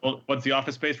what's the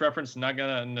Office Space reference? Not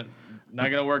gonna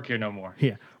work here no more.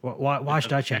 Yeah. Well, why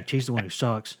should I check? She's the one who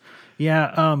sucks.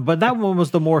 Yeah. But that one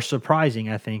was the more surprising,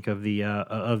 I think, of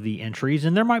the entries,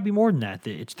 and there might be more than that.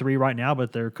 It's 3 right now,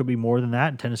 but there could be more than that.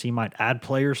 And Tennessee might add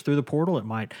players through the portal. It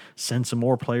might send some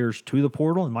more players to the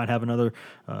portal. It might have another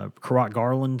Karot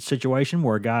Garland situation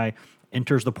where a guy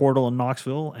enters the portal in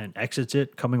Knoxville and exits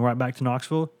it coming right back to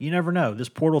Knoxville. You never know. This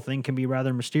portal thing can be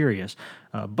rather mysterious.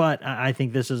 But I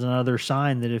think this is another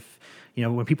sign that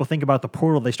when people think about the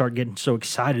portal, they start getting so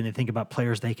excited and they think about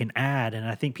players they can add. And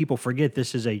I think people forget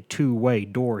this is a two-way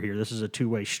door here. This is a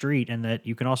two-way street, and that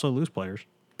you can also lose players.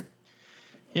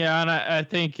 Yeah, and I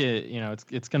think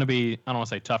it's going to be, I don't want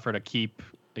to say tougher to keep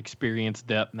experience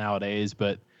depth nowadays,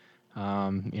 but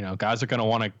guys are going to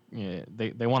want to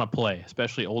they want to play,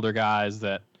 especially older guys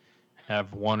that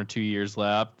have 1 or 2 years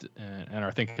left and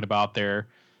are thinking about their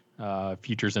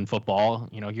futures in football.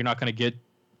 You're not going to get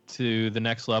to the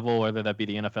next level, whether that be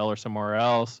the NFL or somewhere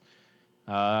else,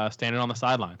 standing on the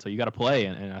sideline. So you got to play.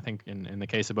 And I think in the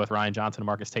case of both Ryan Johnson and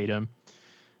Marcus Tatum,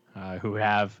 who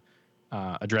have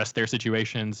addressed their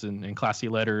situations in classy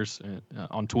letters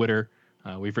on Twitter,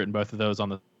 we've written both of those on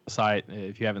the site.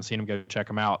 If you haven't seen them, go check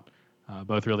them out.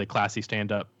 Both really classy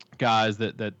stand-up guys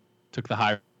that took the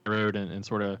high road and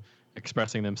sort of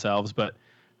expressing themselves. But,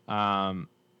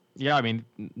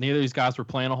 neither of these guys were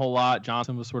playing a whole lot.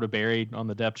 Johnson was sort of buried on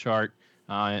the depth chart.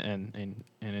 And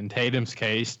in Tatum's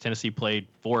case, Tennessee played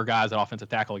 4 guys at offensive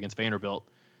tackle against Vanderbilt,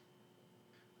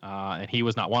 and he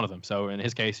was not one of them. So in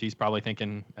his case, he's probably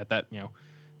thinking at that,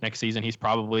 next season, he's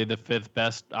probably the 5th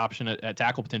best option at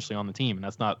tackle potentially on the team, and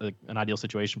that's not an ideal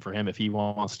situation for him if he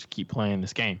wants to keep playing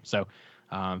this game. So,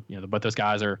 both those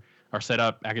guys are set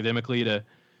up academically to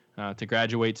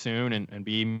graduate soon and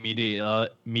be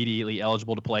immediately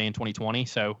eligible to play in 2020.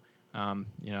 So,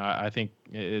 I think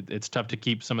it's tough to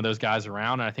keep some of those guys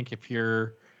around. And I think if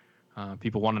you're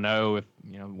people want to know if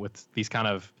with these kind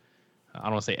of, I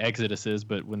don't want to say exoduses,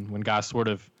 but when guys sort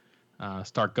of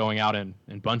start going out in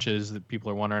bunches, that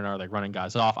people are wondering, are they running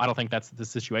guys off? I don't think that's the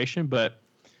situation, but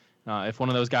if one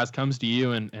of those guys comes to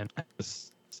you and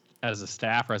as a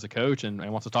staff or as a coach and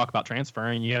wants to talk about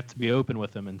transferring, you have to be open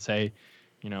with them and say,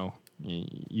 you'll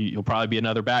probably be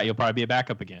you'll probably be a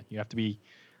backup again. You have to be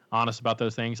honest about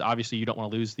those things. Obviously, you don't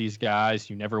want to lose these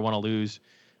guys. You never want to lose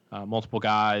multiple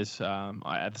guys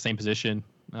at the same position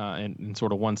in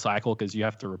sort of one cycle, because you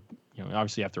have to,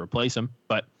 obviously you have to replace them,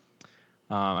 but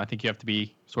I think you have to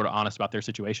be sort of honest about their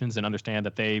situations and understand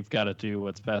that they've got to do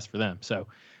what's best for them. So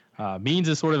Means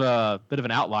is sort of a bit of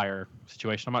an outlier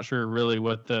situation. I'm not sure really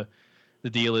what the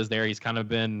deal is there. He's kind of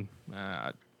been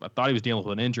I thought he was dealing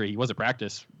with an injury. He was at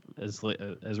practice as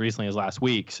recently as last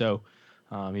week. So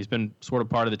he's been sort of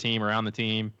part of the team, around the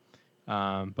team.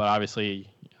 But obviously,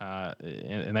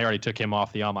 and they already took him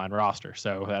off the online roster.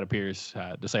 So that appears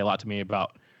to say a lot to me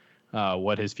about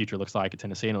what his future looks like at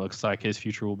Tennessee, and it looks like his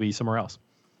future will be somewhere else.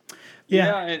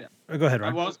 Yeah. Go ahead,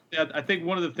 Ryan. I think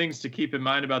one of the things to keep in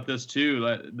mind about this too,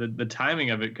 the timing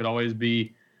of it could always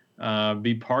be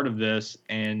part of this.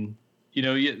 And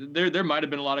there might have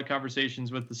been a lot of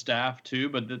conversations with the staff too,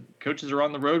 but the coaches are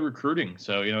on the road recruiting,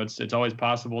 so it's always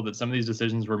possible that some of these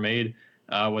decisions were made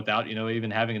without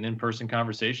even having an in-person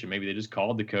conversation. Maybe they just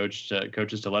called the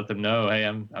coaches to let them know, hey,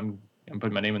 I'm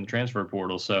putting my name in the transfer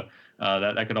portal. So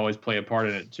that could always play a part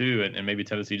in it too. And maybe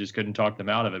Tennessee just couldn't talk them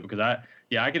out of it, because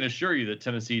I can assure you that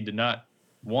Tennessee did not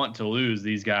want to lose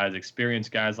these guys,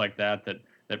 experienced guys like that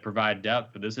provide depth.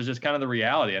 But this is just kind of the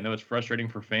reality. I know it's frustrating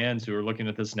for fans who are looking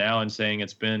at this now and saying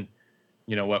it's been,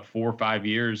 4 or 5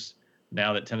 years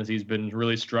now that Tennessee's been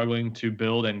really struggling to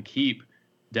build and keep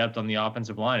depth on the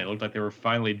offensive line. It looked like they were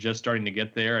finally just starting to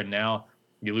get there, and now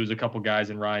You lose a couple guys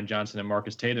in Ryan Johnson and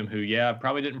Marcus Tatum, who,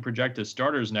 probably didn't project as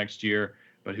starters next year,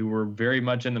 but who were very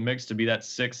much in the mix to be that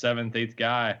 6th, 7th, 8th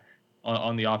guy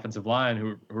on the offensive line,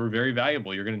 who are very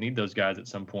valuable. You're going to need those guys at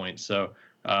some point. So,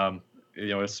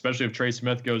 especially if Trey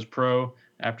Smith goes pro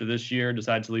after this year,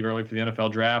 decides to leave early for the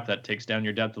NFL draft, that takes down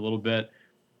your depth a little bit.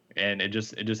 And it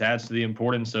just adds to the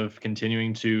importance of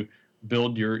continuing to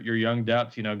build your young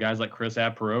depth. Guys like Chris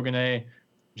Aprogene,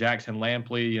 Jackson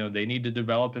Lampley, they need to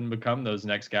develop and become those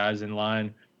next guys in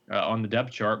line on the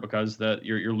depth chart, because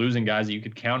you're losing guys that you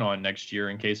could count on next year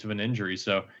in case of an injury.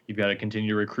 So you've got to continue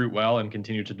to recruit well and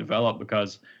continue to develop,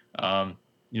 because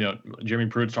Jeremy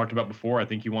Pruitt's talked about before, I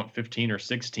think you want 15 or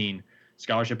 16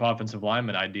 scholarship offensive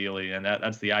linemen ideally, and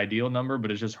that's the ideal number,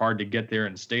 but it's just hard to get there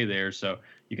and stay there. So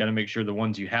you got to make sure the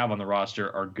ones you have on the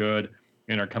roster are good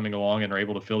and are coming along and are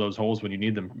able to fill those holes when you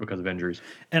need them because of injuries.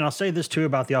 And I'll say this too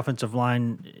about the offensive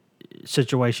line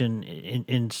situation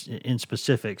in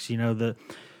specifics.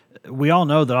 We all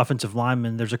know that offensive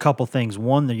linemen, there's a couple things.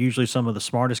 One, they're usually some of the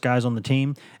smartest guys on the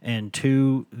team, and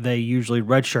two, they usually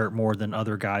redshirt more than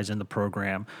other guys in the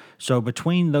program. So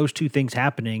between those two things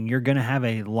happening, you're going to have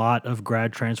a lot of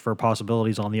grad transfer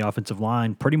possibilities on the offensive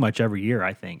line pretty much every year,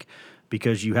 I think,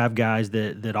 because you have guys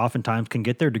that oftentimes can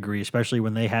get their degree, especially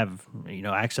when they have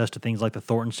access to things like the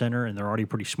Thornton Center, and they're already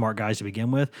pretty smart guys to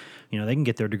begin with. They can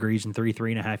get their degrees in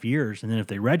 3.5 years, and then if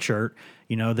they redshirt,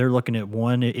 they're looking at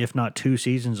 1, if not 2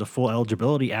 seasons of full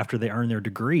eligibility after they earn their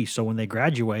degree. So when they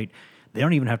graduate, they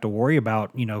don't even have to worry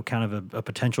about, kind of a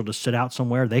potential to sit out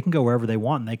somewhere. They can go wherever they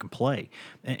want and they can play.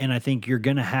 And I think you're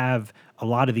going to have a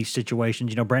lot of these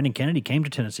situations. Brandon Kennedy came to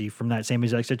Tennessee from that same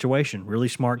exact situation. Really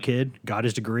smart kid, got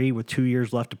his degree with 2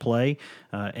 years left to play,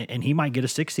 and he might get a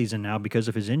 6th season now because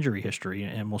of his injury history,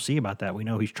 and we'll see about that. We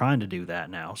know he's trying to do that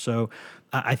now. So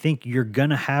I think you're going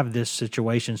to have this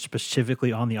situation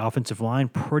specifically on the offensive line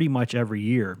pretty much every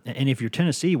year. And if you're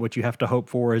Tennessee, what you have to hope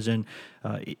for is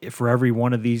for every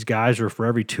one of these guys or for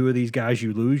every 2 of these guys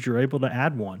you lose, you're able to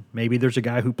add one. Maybe there's a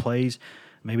guy who plays.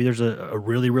 Maybe there's a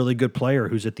really, really good player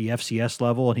who's at the FCS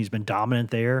level and he's been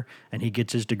dominant there, and he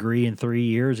gets his degree in 3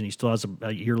 years and he still has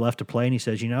a year left to play, and he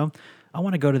says, I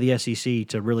want to go to the SEC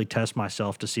to really test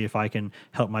myself to see if I can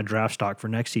help my draft stock for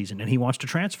next season. And he wants to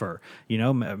transfer.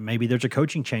 Maybe there's a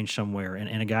coaching change somewhere,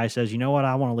 and a guy says, I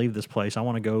want to leave this place. I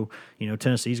want to go,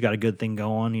 Tennessee's got a good thing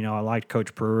going. I like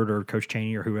Coach Pruitt or Coach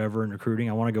Chaney or whoever in recruiting.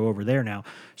 I want to go over there now.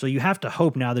 So you have to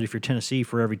hope now that if you're Tennessee,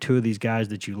 for every 2 of these guys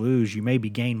that you lose, you maybe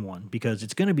gain one, because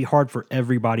it's going to be hard for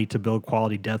everybody to build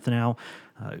quality depth now.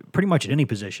 Pretty much at any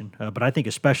position, but I think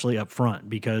especially up front,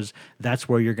 because that's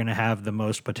where you're going to have the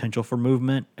most potential for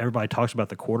movement. Everybody talks about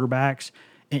the quarterbacks,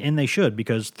 and they should,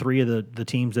 because 3 of the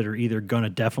teams that are either going to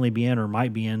definitely be in or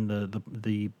might be in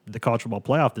the college football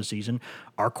playoff this season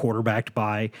are quarterbacked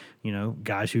by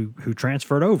guys who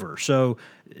transferred over. So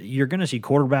you're going to see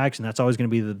quarterbacks, and that's always going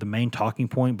to be the main talking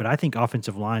point. But I think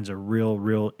offensive line's a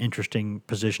real interesting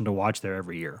position to watch there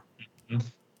every year. Mm-hmm.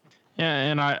 Yeah,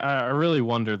 and I really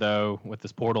wonder, though, with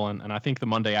this portal, and I think the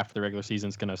Monday after the regular season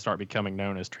is going to start becoming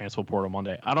known as Transfer Portal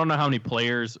Monday. I don't know how many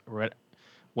players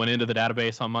went into the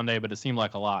database on Monday, but it seemed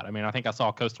like a lot. I mean, I think I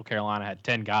saw Coastal Carolina had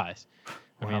 10 guys.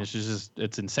 I mean,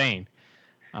 it's insane.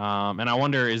 And I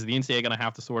wonder, is the NCAA going to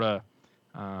have to sort of,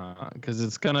 because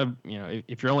it's going to,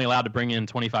 if you're only allowed to bring in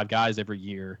 25 guys every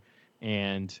year,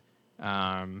 and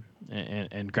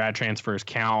grad transfers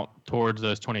count towards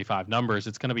those 25 numbers,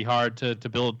 it's going to be hard to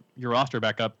build your roster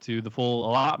back up to the full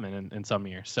allotment in some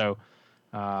years. So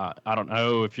I don't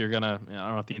know if I don't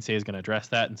know if the NCAA is going to address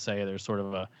that and say there's sort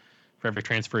of for every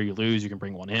transfer you lose, you can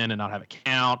bring one in and not have it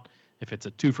count. If it's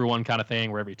a 2-for-1 kind of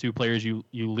thing, where every 2 players you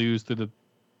lose through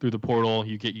the portal,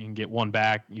 you can get one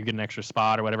back, you get an extra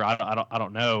spot or whatever. I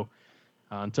don't know.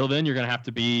 Until then, you're going to have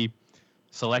to be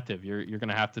selective. You're going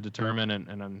to have to determine,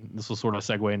 and this will sort of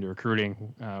segue into recruiting,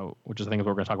 which is the thing that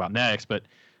we're going to talk about next. But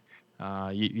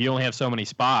you only have so many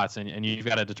spots, and you've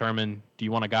got to determine: do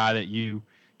you want a guy that you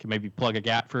can maybe plug a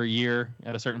gap for a year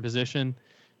at a certain position,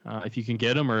 if you can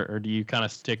get them, or do you kind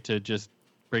of stick to just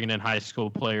bringing in high school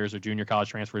players or junior college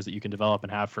transfers that you can develop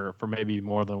and have for maybe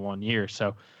more than 1 year?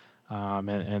 So,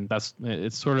 and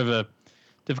it's sort of a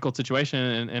difficult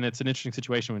situation, and it's an interesting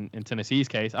situation in Tennessee's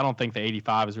case. I don't think the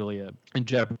 85 is really in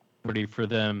jeopardy for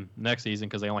them next season,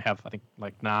 because they only have, I think,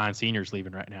 like 9 seniors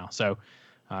leaving right now. So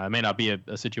it may not be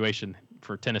a situation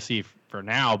for Tennessee for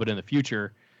now, but in the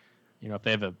future, if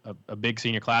they have a big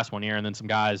senior class 1 year and then some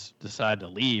guys decide to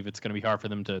leave, it's going to be hard for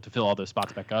them to fill all those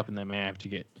spots back up, and they may have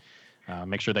to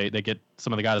make sure they get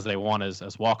some of the guys they want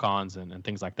as walk-ons and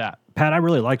things like that. Pat, I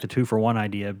really like the 2-for-1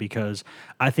 idea because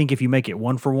I think if you make it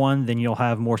 1-for-1, then you'll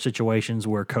have more situations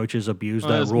where coaches abuse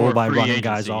that rule by running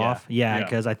guys off. Yeah,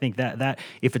 because I think that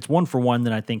if it's 1-for-1,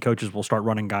 then I think coaches will start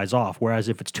running guys off. Whereas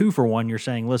if it's 2-for-1, you're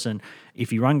saying, listen,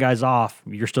 if you run guys off,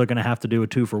 you're still going to have to do a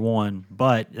 2-for-1.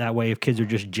 But that way, if kids are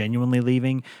just genuinely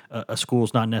leaving, a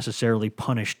school's not necessarily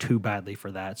punished too badly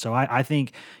for that. So I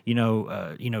think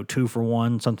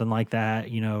 2-for-1, something like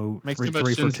that. Makes too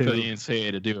much sense for the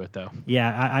NCAA to do it though.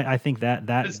 Yeah, I think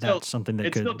that's something that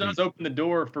it still does open the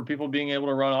door for people being able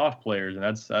to run off players, and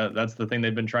that's the thing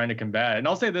they've been trying to combat. And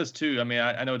I'll say this too. I mean,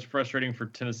 I know it's frustrating for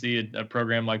Tennessee, a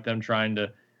program like them trying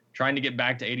to get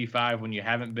back to 85 when you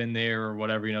haven't been there or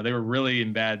whatever. They were really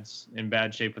in bad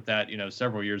shape with that.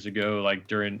 Several years ago, like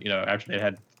during after they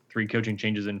had 3 coaching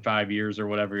changes in 5 years or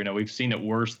whatever. We've seen it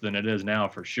worse than it is now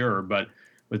for sure. But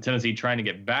with Tennessee trying to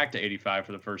get back to 85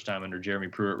 for the first time under Jeremy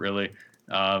Pruitt, really,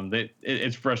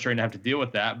 it's frustrating to have to deal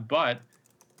with that. But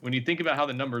when you think about how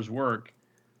the numbers work,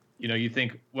 you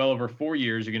think, well, over 4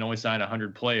 years, you can only sign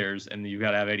 100 players and you've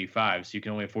got to have 85. So you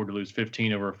can only afford to lose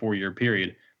 15 over a 4-year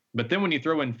period. But then when you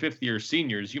throw in fifth-year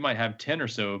seniors, you might have 10 or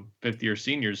so fifth-year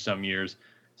seniors some years.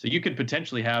 So you could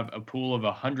potentially have a pool of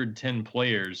 110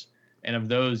 players. And of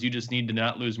those, you just need to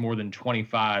not lose more than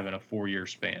 25 in a 4-year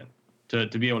span to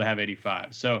be able to have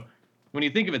 85. So when you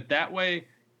think of it that way,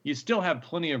 you still have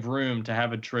plenty of room to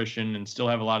have attrition and still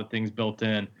have a lot of things built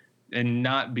in and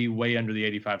not be way under the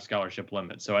 85 scholarship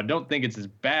limit. So I don't think it's as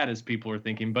bad as people are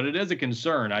thinking, but it is a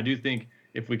concern. I do think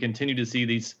if we continue to see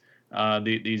these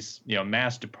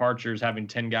mass departures, having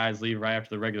 10 guys leave right after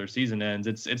the regular season ends,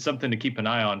 it's something to keep an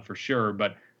eye on for sure.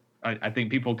 But I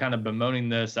think people kind of bemoaning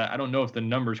this. I don't know if the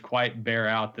numbers quite bear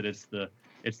out that it's the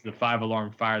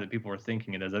 5-alarm fire that people are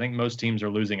thinking it is. I think most teams are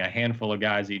losing a handful of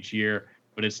guys each year,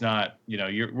 but it's not,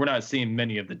 we're not seeing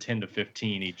many of the 10 to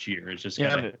 15 each year. It's just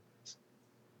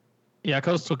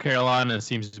Coastal Carolina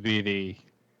seems to be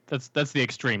that's the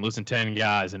extreme, losing 10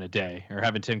 guys in a day or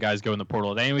having 10 guys go in the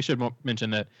portal a day. And we should mention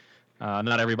that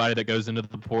not everybody that goes into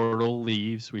the portal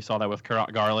leaves. We saw that with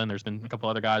Garland. There's been a couple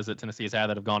other guys that Tennessee has had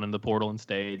that have gone into the portal and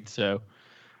stayed. So,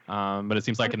 but it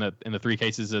seems like in the 3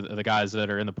 cases of the guys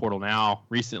that are in the portal now,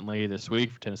 recently this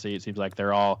week for Tennessee, it seems like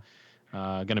they're all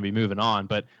going to be moving on.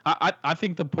 But I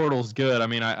think the portal's good. I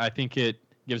mean, I think it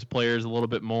gives players a little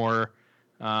bit more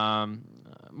I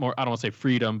don't want to say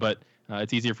freedom, but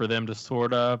it's easier for them to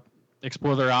sort of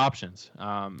explore their options,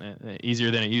 easier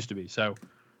than it used to be. So.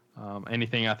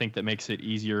 Anything I think that makes it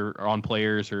easier on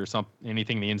players or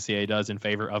anything the NCAA does in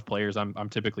favor of players, I'm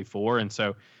typically for. And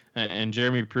so, and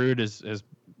Jeremy Pruitt has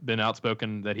been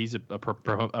outspoken that he's a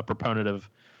proponent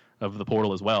of the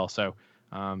portal as well. So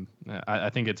I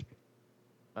think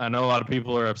I know a lot of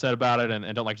people are upset about it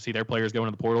and don't like to see their players go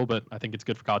into the portal, but I think it's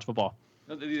good for college football.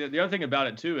 The other thing about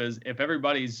it, too, is if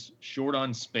everybody's short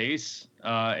on space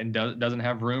and doesn't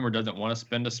have room or doesn't want to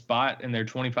spend a spot in their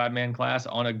 25-man class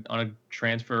on a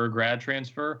transfer or grad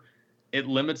transfer, it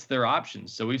limits their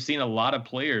options. So we've seen a lot of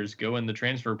players go in the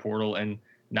transfer portal and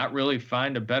not really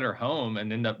find a better home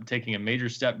and end up taking a major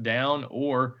step down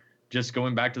or just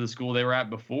going back to the school they were at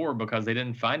before because they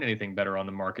didn't find anything better on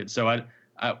the market. So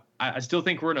I still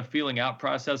think we're in a feeling out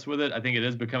process with it. I think it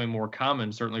is becoming more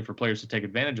common, certainly for players to take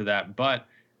advantage of that. But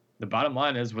the bottom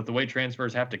line is with the way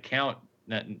transfers have to count,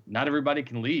 not everybody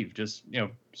can leave. Just,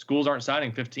 schools aren't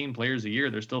signing 15 players a year.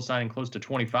 They're still signing close to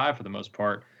 25 for the most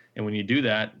part. And when you do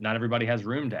that, not everybody has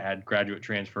room to add graduate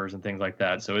transfers and things like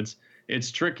that. So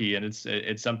it's tricky, and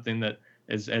it's something that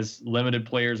is limited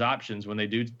players' options when they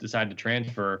do decide to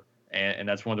transfer. And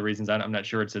that's one of the reasons I'm not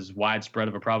sure it's as widespread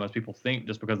of a problem as people think,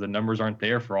 just because the numbers aren't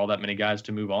there for all that many guys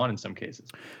to move on in some cases.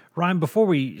 Ryan, before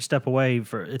we step away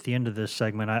at the end of this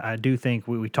segment, I do think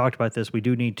we talked about this. We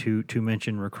do need to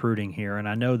mention recruiting here. And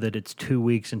I know that it's 2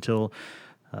 weeks until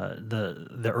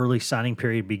the early signing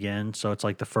period begins, so it's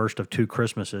like the first of 2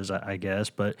 Christmases, I guess.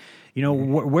 But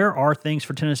where are things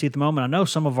for Tennessee at the moment? I know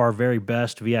some of our very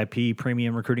best VIP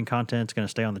premium recruiting content is going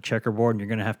to stay on the checkerboard, and you're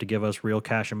going to have to give us real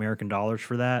cash American dollars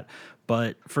for that.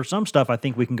 But for some stuff, I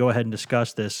think we can go ahead and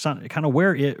discuss this. Kind of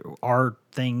where are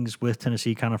things with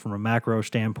Tennessee, kind of from a macro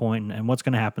standpoint, and what's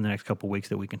going to happen the next couple of weeks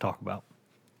that we can talk about.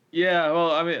 Yeah,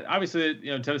 well, I mean, obviously,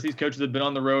 Tennessee's coaches have been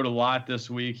on the road a lot this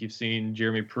week. You've seen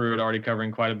Jeremy Pruitt already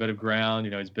covering quite a bit of ground.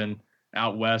 He's been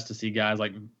out west to see guys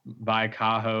like Vi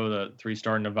Cajo, the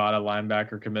 3-star Nevada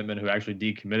linebacker commitment, who actually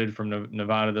decommitted from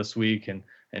Nevada this week and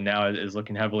now is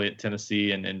looking heavily at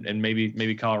Tennessee and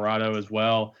maybe Colorado as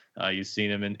well. You've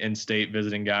seen him in state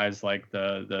visiting guys like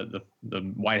the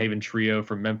Whitehaven trio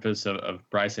from Memphis of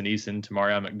Bryson Eason,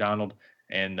 Tamarion McDonald,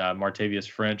 and Martavius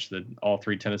French, all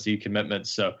 3 Tennessee commitments.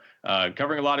 So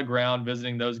covering a lot of ground,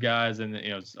 visiting those guys, and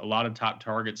a lot of top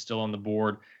targets still on the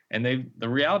board. And the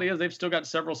reality is they've still got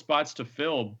several spots to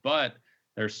fill, but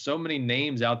there's so many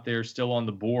names out there still on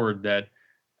the board that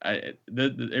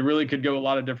it really could go a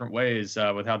lot of different ways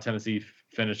with how Tennessee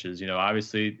finishes.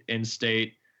 Obviously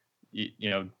in-state,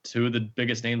 2 of the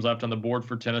biggest names left on the board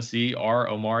for Tennessee are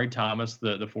Omari Thomas,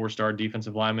 the 4-star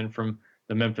defensive lineman from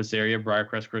the Memphis area,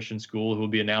 Briarcrest Christian School, who will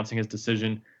be announcing his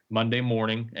decision Monday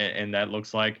morning. And that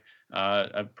looks like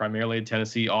primarily a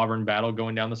Tennessee-Auburn battle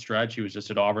going down the stretch. He was just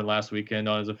at Auburn last weekend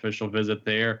on his official visit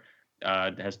there.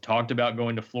 Has talked about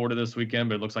going to Florida this weekend,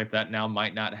 but it looks like that now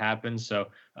might not happen. So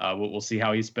we'll see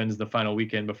how he spends the final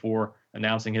weekend before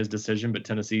announcing his decision. But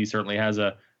Tennessee certainly has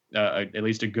at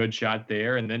least a good shot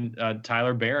there. And then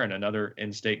Tyler Barron, another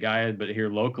in-state guy, but here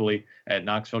locally at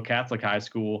Knoxville Catholic High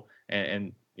School.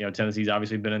 And Tennessee's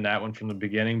obviously been in that one from the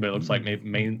beginning, but it looks like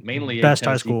mainly best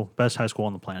high school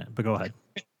on the planet. But go ahead.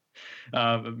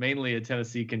 Mainly a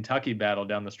Tennessee-Kentucky battle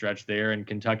down the stretch there, and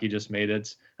Kentucky just made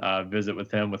its visit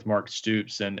with him, with Mark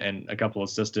Stoops and a couple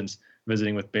assistants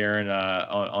visiting with Barron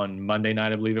on Monday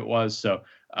night, I believe it was. So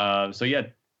yeah,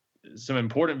 some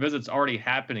important visits already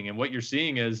happening, and what you're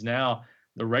seeing is now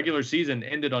the regular season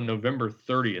ended on November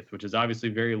 30th, which is obviously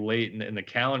very late in the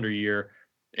calendar year,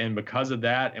 and because of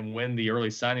that, and when the early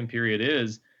signing period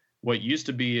is, what used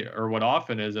to be, or what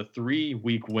often is, a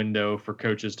 3-week window for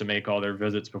coaches to make all their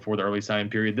visits before the early signing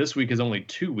period. This week is only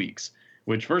 2 weeks,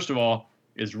 which, first of all,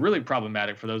 is really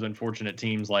problematic for those unfortunate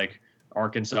teams like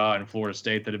Arkansas and Florida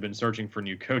State that have been searching for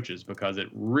new coaches, because it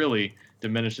really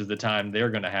diminishes the time they're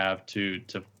going to have to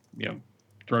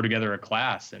throw together a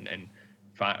class and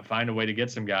find a way to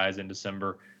get some guys in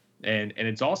December. And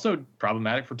it's also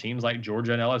problematic for teams like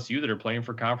Georgia and LSU that are playing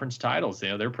for conference titles.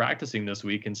 They're practicing this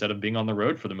week instead of being on the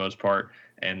road for the most part,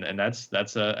 and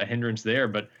that's a hindrance there.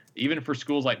 But even for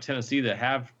schools like Tennessee that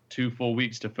have 2 full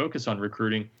weeks to focus on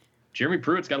recruiting, Jeremy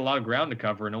Pruitt's got a lot of ground to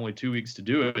cover and only 2 weeks to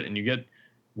do it. And you get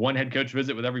one head coach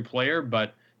visit with every player,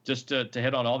 but just to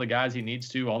hit on all the guys he needs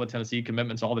to, all the Tennessee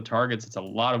commitments, all the targets, it's a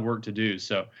lot of work to do.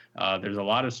 So there's a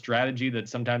lot of strategy that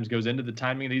sometimes goes into the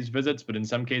timing of these visits, but in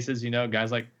some cases,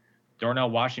 guys like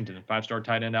Darnell Washington, 5-star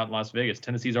tight end out in Las Vegas,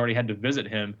 Tennessee's already had to visit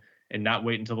him and not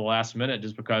wait until the last minute,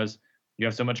 just because you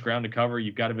have so much ground to cover.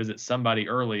 You've got to visit somebody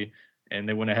early, and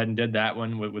they went ahead and did that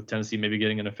one with Tennessee maybe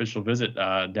getting an official visit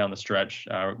down the stretch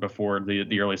before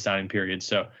the early signing period.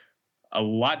 So a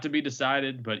lot to be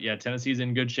decided, but yeah, Tennessee's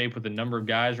in good shape with a number of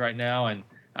guys right now, and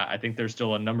I think there's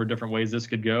still a number of different ways this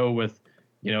could go with,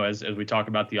 as we talk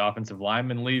about the offensive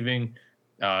lineman leaving,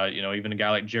 even a guy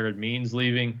like Jared Means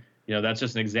leaving. That's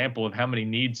just an example of how many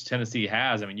needs Tennessee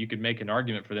has. I mean, you could make an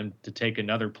argument for them to take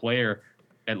another player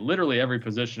at literally every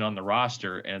position on the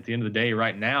roster. And at the end of the day,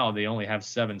 right now, they only have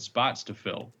 7 spots to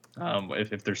fill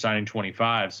if they're signing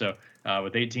 25. So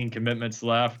with 18 commitments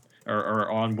left or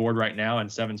on board right now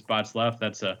and 7 spots left,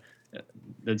 that's going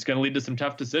to lead to some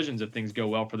tough decisions if things go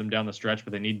well for them down the stretch.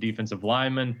 But they need defensive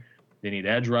linemen. They need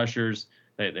edge rushers.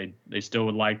 They still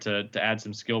would like to add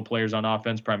some skill players on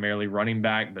offense, primarily running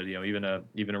back, but even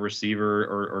a receiver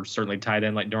or certainly tight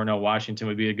end like Darnell Washington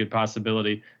would be a good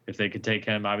possibility if they could take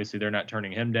him. Obviously, they're not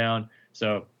turning him down.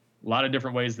 So a lot of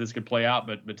different ways this could play out,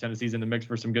 but Tennessee's in the mix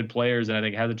for some good players, and I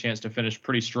think has a chance to finish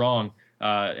pretty strong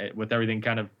with everything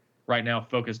kind of right now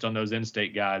focused on those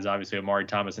in-state guys. Obviously, Omari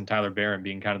Thomas and Tyler Barron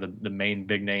being kind of the main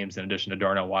big names in addition to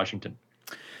Darnell Washington.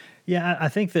 Yeah, I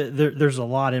think that there's a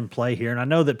lot in play here, and I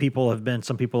know that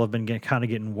some people have been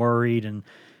getting worried, and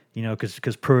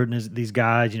because Pruitt and these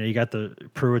guys, you got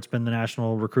Pruitt's been the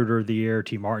national recruiter of the year,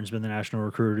 T. Martin's been the national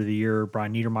recruiter of the year,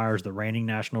 Brian Niedermeyer's the reigning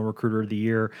national recruiter of the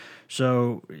year.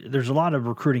 So there's a lot of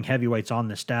recruiting heavyweights on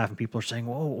this staff, and people are saying,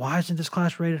 well, why isn't this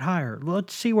class rated higher?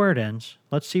 Let's see where it ends.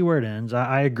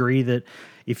 I agree that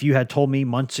if you had told me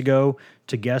months ago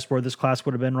to guess where this class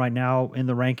would have been right now in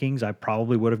the rankings, I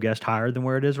probably would have guessed higher than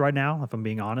where it is right now, if I'm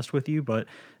being honest with you. But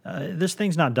this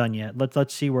thing's not done yet.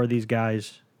 Let's see where these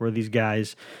guys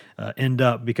end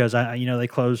up, because they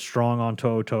closed strong on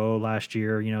To'oTo'o last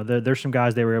year. There's some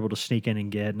guys they were able to sneak in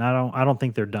and get, and I don't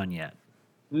think they're done yet.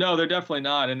 No, they're definitely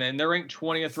not, and they're ranked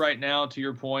 20th right now. To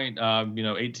your point,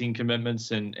 18 commitments,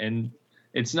 and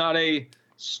it's not a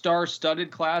star-studded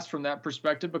class from that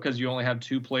perspective, because you only have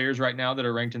 2 players right now that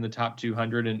are ranked in the top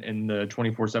 200 in the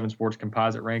 24/7 Sports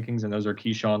composite rankings, and those are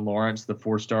Keyshawn Lawrence, the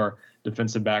 4-star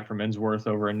defensive back from Ensworth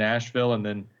over in Nashville, and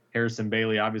then Harrison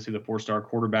Bailey, obviously the 4-star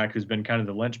quarterback who's been kind of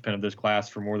the linchpin of this class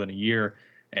for more than a year.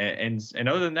 And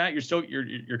other than that,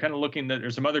 you're kind of looking that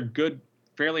there's some other good,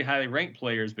 fairly highly ranked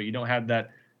players, but you don't have that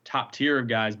top tier of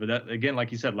guys. But that, again,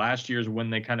 like you said, last year is when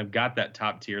they kind of got that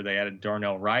top tier. They added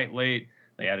Darnell Wright late.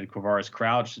 They added Quavaris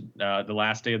Crouch the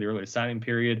last day of the early signing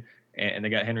period. And they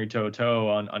got Henry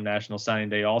To'oTo'o on National Signing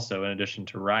Day also, in addition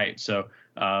to Wright. So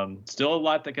still a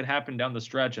lot that could happen down the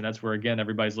stretch. And that's where, again,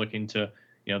 everybody's looking to,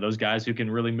 those guys who can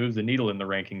really move the needle in the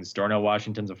rankings. Darnell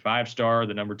Washington's a 5-star,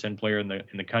 the number 10 player in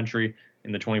the country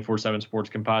in the 24/7 Sports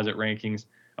Composite rankings.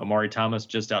 Omari Thomas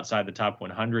just outside the top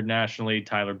 100 nationally.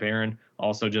 Tyler Barron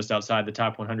also just outside the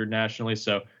top 100 nationally.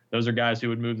 So those are guys who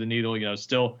would move the needle.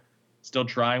 Still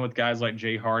trying with guys like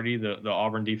Jay Hardy, the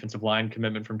Auburn defensive line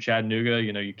commitment from Chattanooga.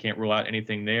 You can't rule out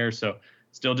anything there. So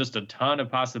still just a ton of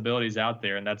possibilities out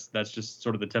there, and that's just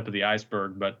sort of the tip of the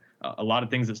iceberg. But a lot of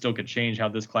things that still could change how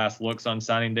this class looks on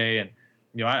signing day. And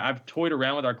I've toyed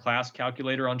around with our class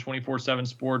calculator on 24/7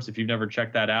 Sports. If you've never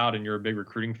checked that out and you're a big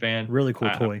recruiting fan, really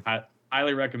cool toy. I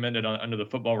highly recommend it under the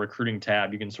football recruiting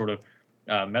tab. You can sort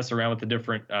of mess around with the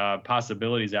different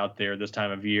possibilities out there this time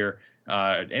of year.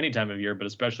 Any time of year, but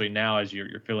especially now as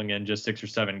you're filling in just 6 or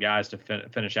 7 guys to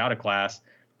finish out a class.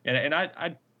 And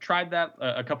I tried that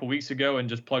a couple weeks ago and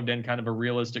just plugged in kind of a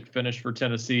realistic finish for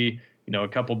Tennessee. A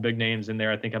couple big names in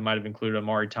there. I think I might have included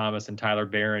Omari Thomas and Tyler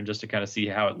Barron just to kind of see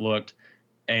how it looked.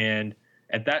 And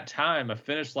at that time, a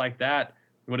finish like that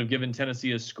would have given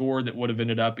Tennessee a score that would have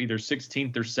ended up either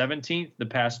 16th or 17th the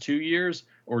past 2 years,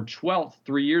 or 12th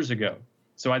 3 years ago.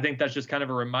 So I think that's just kind of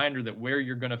a reminder that where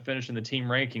you're going to finish in the team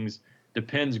rankings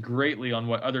depends greatly on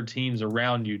what other teams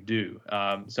around you do.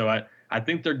 So I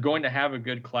think they're going to have a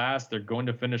good class. They're going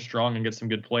to finish strong and get some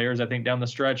good players, I think, down the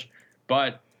stretch.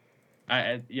 But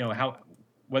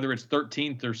whether it's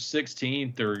 13th or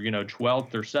 16th or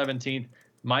 12th or 17th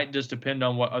might just depend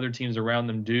on what other teams around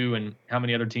them do and how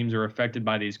many other teams are affected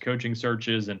by these coaching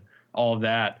searches and all of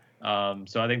that.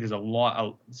 So I think there's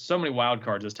so many wild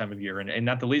cards this time of year, and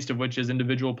not the least of which is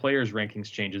individual players'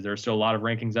 rankings changes. There are still a lot of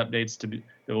rankings updates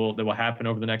that will happen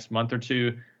over the next month or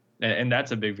two, and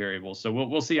that's a big variable. So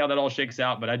we'll see how that all shakes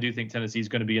out. But I do think Tennessee's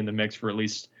going to be in the mix for at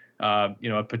least a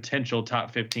potential top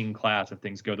 15 class if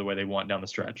things go the way they want down the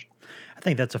stretch. I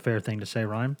think that's a fair thing to say,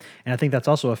 Ryan, and I think that's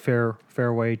also a fair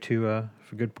way to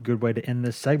good way to end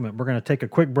this segment. We're going to take a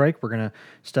quick break. We're going to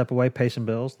step away, pay some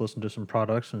bills, listen to some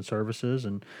products and services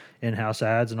and in-house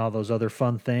ads and all those other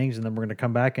fun things, and then we're going to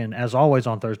come back. And as always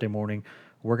on Thursday morning,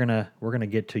 we're gonna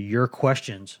get to your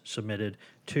questions submitted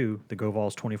to the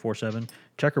GoVols 24/7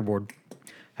 checkerboard.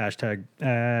 Hashtag.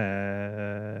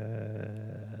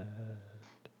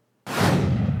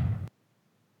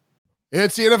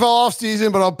 It's the NFL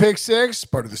offseason, but on Pick Six,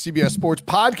 part of the CBS Sports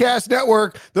Podcast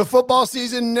Network, the football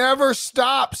season never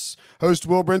stops. Host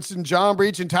Will Brinson, John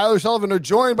Breach, and Tyler Sullivan are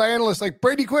joined by analysts like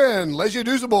Brady Quinn, Lesia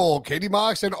Dusable, Katie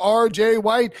Mox, and R.J.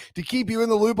 White to keep you in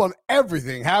the loop on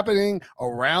everything happening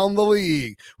around the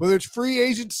league. Whether it's free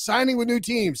agents signing with new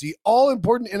teams, the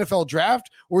all-important NFL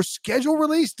draft, or schedule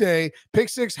release day, Pick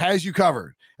Six has you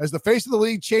covered. As the face of the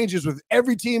league changes with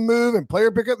every team move and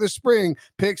player pickup this spring,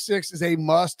 Pick Six is a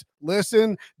must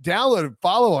listen. Download and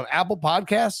follow on Apple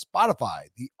Podcasts, Spotify,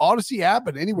 the Odyssey app,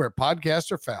 and anywhere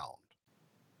podcasts are found.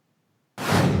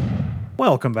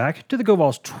 Welcome back to the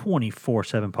GoVols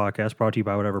 24/7 podcast, brought to you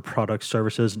by whatever products,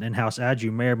 services, and in-house ads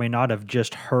you may or may not have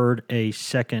just heard a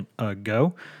second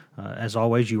ago. As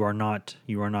always, you are not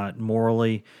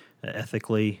morally,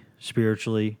 ethically,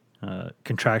 spiritually,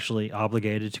 contractually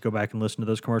obligated to go back and listen to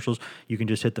those commercials. You can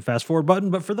just hit the fast forward button.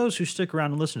 But for those who stick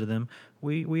around and listen to them,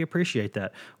 we appreciate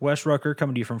that. Wes Rucker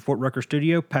coming to you from Fort Rucker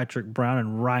Studio. Patrick Brown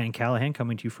and Ryan Callahan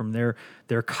coming to you from their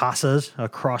casas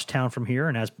across town from here.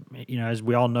 And as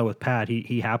we all know with Pat,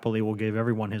 he happily will give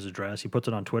everyone his address. He puts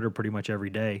it on Twitter pretty much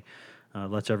every day.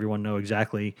 Lets everyone know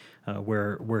exactly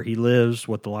where he lives,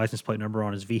 what the license plate number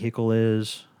on his vehicle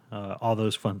is, all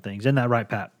those fun things. Isn't that right,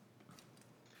 Pat?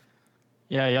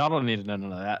 Yeah, y'all don't need to know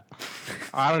none of that.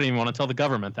 I don't even want to tell the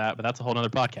government that, but that's a whole other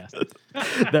podcast.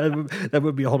 that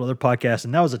would be a whole other podcast.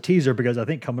 And that was a teaser because I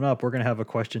think coming up, we're going to have a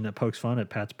question that pokes fun at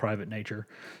Pat's private nature.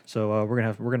 So we're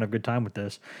going to have a good time with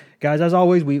this. Guys, as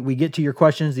always, we get to your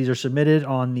questions. These are submitted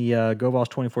on the GoVols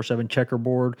 24/7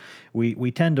 checkerboard.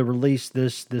 We tend to release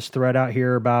this thread out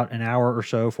here about an hour or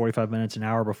so, 45 minutes, an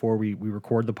hour before we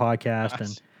record the podcast. Nice.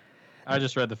 And I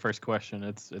just read the first question.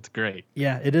 It's great.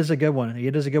 Yeah, it is a good one.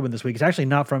 It is a good one this week. It's actually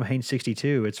not from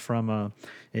Haynes62. It's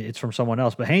from someone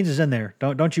else. But Haynes is in there.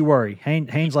 Don't you worry.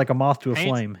 Haynes like a moth to a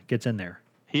flame, gets in there.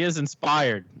 He is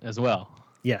inspired as well.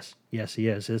 Yes, he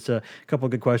is. It's a couple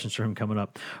of good questions for him coming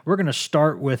up. We're going to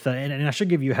start with, and I should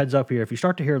give you a heads up here. If you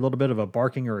start to hear a little bit of a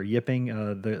barking or a yipping,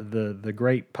 the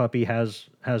great puppy has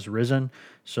risen.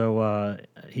 So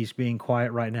he's being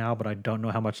quiet right now, but I don't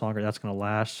know how much longer that's going to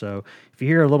last. So if you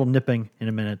hear a little nipping in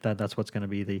a minute, that's what's going to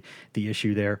be the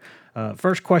issue there.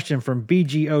 First question from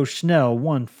BGO Snell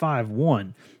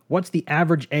 151. What's the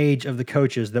average age of the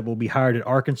coaches that will be hired at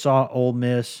Arkansas, Ole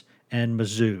Miss, and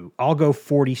Mizzou? I'll go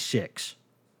 46.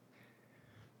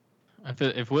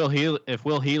 If Will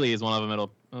Healy is one of them,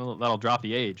 that'll drop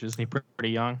the age. Isn't he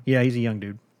pretty young? Yeah, he's a young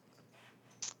dude.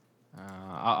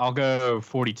 I'll go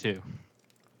 42.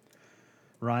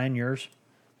 Ryan, yours?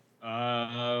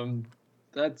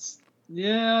 That's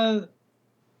yeah.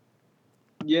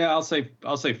 I'll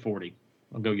say 40.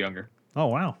 I'll go younger. Oh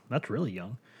wow, that's really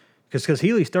young. Because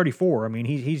Healy's 34. I mean,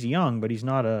 he's young, but he's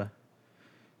not a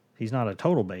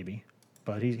total baby.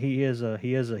 But he is a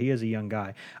young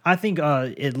guy. I think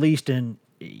at least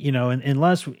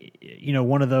unless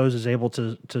one of those is able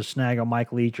to snag a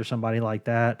Mike Leach or somebody like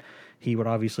that, he would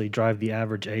obviously drive the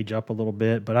average age up a little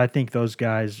bit. But I think those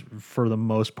guys, for the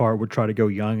most part, would try to go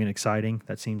young and exciting.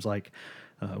 That seems like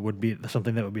would be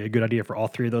something that would be a good idea for all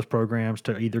three of those programs,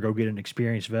 to either go get an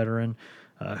experienced veteran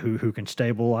who can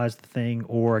stabilize the thing,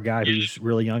 or a guy who's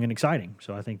really young and exciting.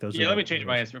 So I think those. Yeah, let me change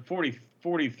my answer.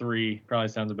 43 probably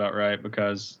sounds about right,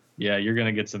 because you're going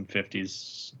to get some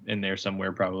 50s in there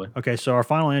somewhere probably. Okay, so our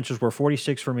final answers were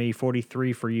 46 for me,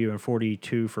 43 for you, and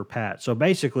 42 for Pat. So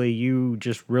basically, you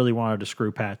just really wanted to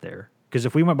screw Pat there, because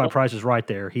if we went by prices right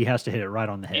there, he has to hit it right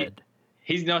on the head.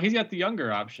 He's got the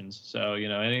younger options, so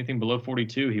anything below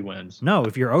 42 he wins. No,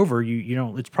 if you're over, you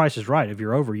don't. It's Price is Right. If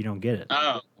you're over, you don't get it.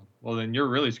 Oh, well then you're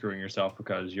really screwing yourself,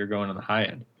 because you're going on the high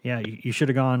end. Yeah, you should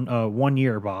have gone 1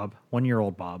 year, Bob. 1 year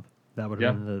old Bob. That would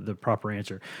have been the proper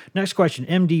answer. Next question,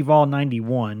 MD Vol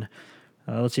 91.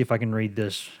 Let's see if I can read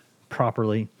this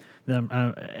properly.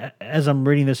 As I'm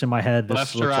reading this in my head, this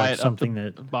left looks to right, like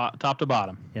something top to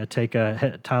bottom. Yeah, take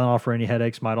Tylenol for any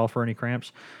headaches, Midol for any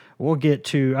cramps. We'll get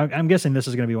to. I'm guessing this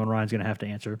is going to be one Ryan's going to have to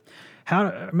answer.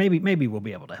 Maybe we'll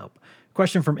be able to help.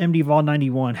 Question from MD Vol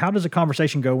 91. How does a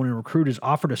conversation go when a recruit is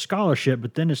offered a scholarship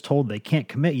but then is told they can't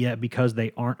commit yet because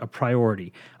they aren't a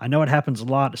priority? I know it happens a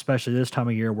lot, especially this time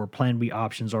of year where Plan B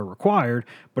options are required,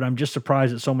 but I'm just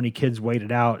surprised that so many kids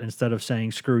waited out instead of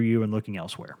saying screw you and looking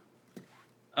elsewhere.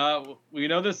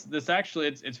 This actually,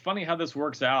 it's funny how this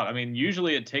works out. I mean,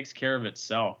 usually it takes care of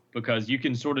itself, because you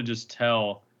can sort of just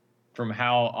tell from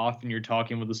how often you're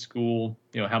talking with the school,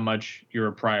 how much you're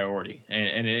a priority.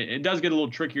 And it does get a little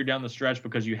trickier down the stretch,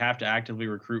 because you have to actively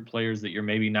recruit players that you're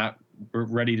maybe not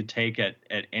ready to take at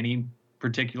any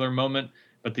particular moment,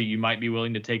 but that you might be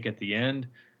willing to take at the end.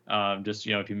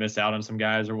 If you miss out on some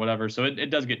guys or whatever. So it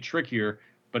does get trickier,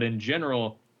 but in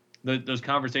general, those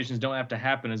conversations don't have to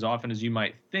happen as often as you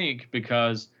might think,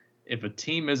 because if a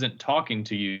team isn't talking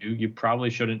to you, you probably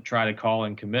shouldn't try to call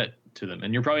and commit to them,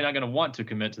 and you're probably not going to want to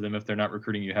commit to them if they're not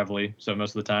recruiting you heavily. So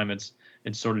most of the time it's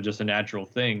sort of just a natural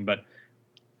thing, but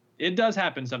it does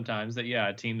happen sometimes that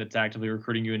a team that's actively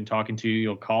recruiting you and talking to you,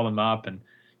 you'll call them up and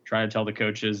try to tell the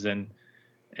coaches, and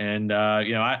I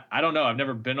don't know, I've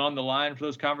never been on the line for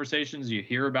those conversations. You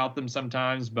hear about them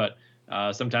sometimes, but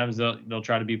sometimes they'll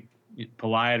try to be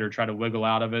polite or try to wiggle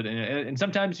out of it, and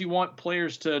sometimes you want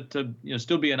players to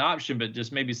still be an option, but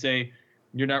just maybe say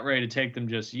you're not ready to take them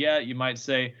just yet. You might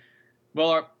say,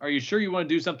 well, are you sure you want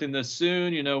to do something this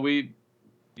soon? You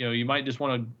might just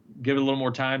want to give it a little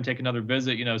more time, take another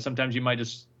visit. Sometimes you might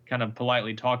just kind of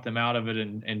politely talk them out of it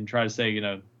and try to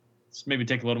say, maybe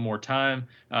take a little more time.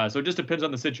 So it just depends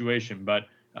on the situation. But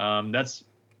that's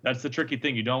the tricky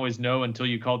thing. You don't always know until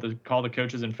you call the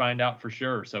coaches and find out for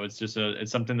sure. So it's just it's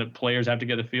something that players have to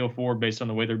get a feel for based on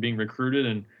the way they're being recruited.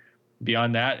 And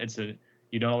beyond that,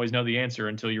 you don't always know the answer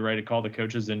until you're ready to call the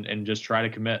coaches and just try to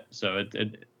commit. So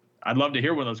I'd love to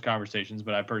hear one of those conversations,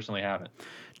 but I personally haven't.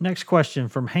 Next question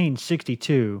from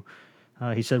Haynes62.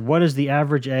 He said, what is the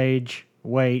average age?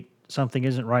 Wait, something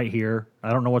isn't right here.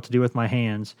 I don't know what to do with my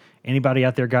hands. Anybody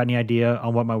out there got any idea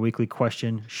on what my weekly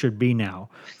question should be now?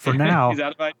 For now, he's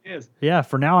out of ideas. Yeah,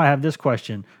 for now I have this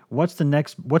question. What's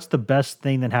the best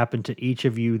thing that happened to each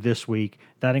of you this week?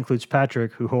 That includes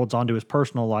Patrick, who holds on to his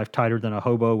personal life tighter than a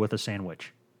hobo with a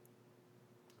sandwich.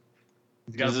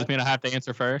 Does this mean I have to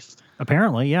answer first?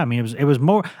 Apparently, yeah. I mean, it was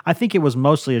more. I think it was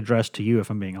mostly addressed to you, if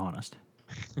I'm being honest.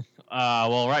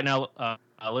 Well, right now,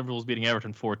 Liverpool's beating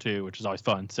Everton 4-2, which is always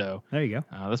fun. So there you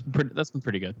go. That's been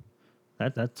pretty good.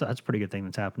 That's a pretty good thing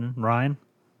that's happening. Ryan,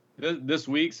 this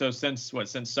week. So since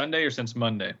Sunday or since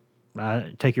Monday?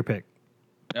 Take your pick.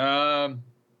 I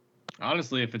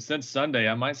Honestly, if it's since Sunday,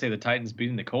 I might say the Titans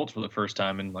beating the Colts for the first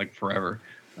time in like forever.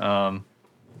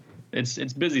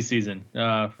 It's busy season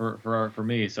for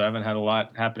me, so I haven't had a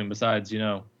lot happening besides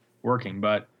working.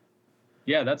 But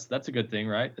yeah, that's a good thing,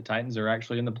 right? The Titans are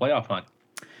actually in the playoff hunt.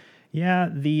 Yeah,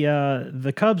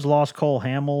 the Cubs lost Cole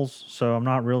Hamels, so I'm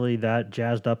not really that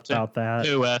jazzed up about that.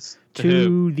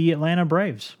 To the Atlanta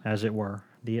Braves, as it were.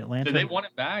 The Atlanta. Did they want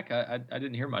it back? I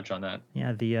didn't hear much on that.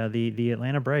 Yeah, the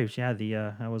Atlanta Braves. Yeah,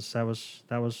 that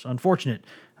was unfortunate.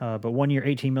 But 1 year,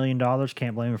 $18 million.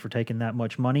 Can't blame him for taking that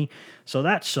much money. So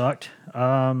that sucked.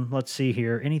 Let's see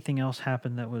here. Anything else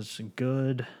happened that was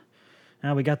good?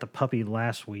 Now we got the puppy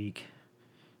last week.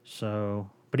 So,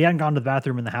 but he hadn't gone to the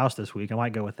bathroom in the house this week. I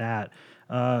might go with that.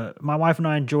 My wife and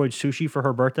I enjoyed sushi for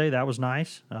her birthday. That was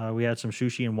nice. We had some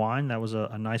sushi and wine. That was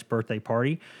a nice birthday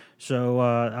party. So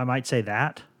I might say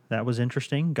that was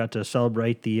interesting. Got to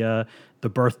celebrate the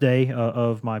birthday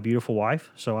of my beautiful wife.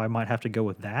 So I might have to go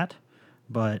with that.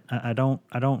 But I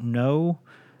don't know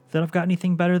that I've got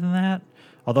anything better than that.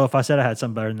 Although if I said I had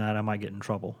something better than that, I might get in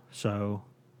trouble. So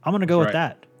I'm gonna go with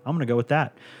that. I'm gonna go with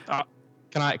that.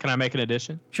 Can I make an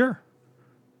addition? Sure.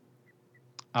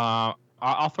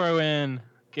 I'll throw in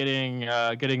getting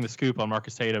the scoop on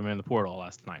Marcus Tatum in the portal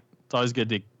last night. It's always good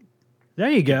to. There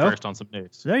you go. First on some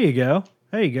news. There you go.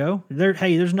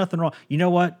 There's nothing wrong. You know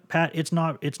what, Pat? It's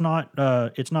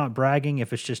not bragging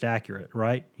if it's just accurate,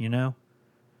 right? You know.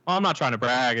 Well, I'm not trying to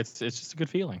brag. It's just a good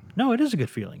feeling. No, it is a good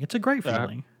feeling. It's a great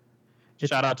feeling.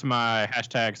 Shout out to my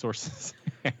hashtag sources.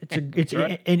 It's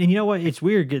right. And you know what? It's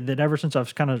weird that ever since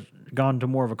I've kind of gone to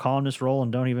more of a columnist role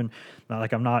and don't even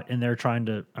like I'm not in there trying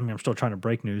to. I mean, I'm still trying to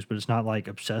break news, but it's not like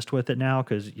obsessed with it now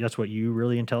because that's what you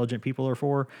really intelligent people are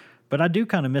for. But I do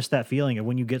kind of miss that feeling of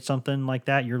when you get something like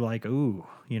that, you're like, ooh,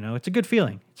 it's a good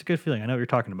feeling. It's a good feeling. I know what you're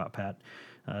talking about, Pat.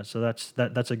 So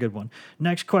that's a good one.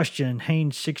 Next question,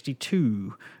 Haynes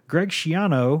 62. Greg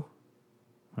Schiano.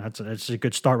 That's a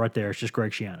good start right there. It's just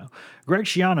Greg Schiano. Greg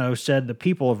Schiano said the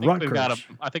people of Rutgers.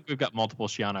 I think we've got multiple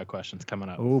Schiano questions coming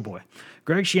up. Oh boy.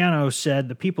 Greg Schiano said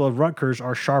the people of Rutgers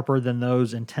are sharper than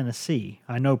those in Tennessee.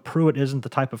 I know Pruitt isn't the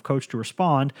type of coach to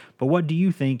respond, but what do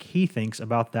you think he thinks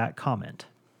about that comment?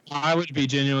 I would be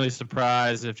genuinely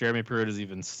surprised if Jeremy Pruitt has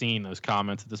even seen those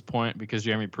comments at this point because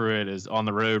Jeremy Pruitt is on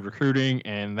the road recruiting,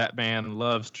 and that man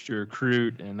loves to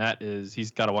recruit, and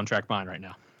he's got a one-track mind right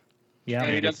now. Yeah,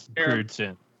 and he doesn't care.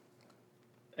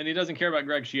 And he doesn't care about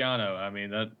Greg Schiano. I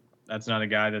mean, that's not a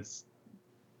guy that's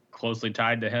closely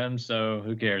tied to him, so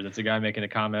who cares? It's a guy making a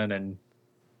comment, and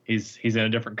he's in a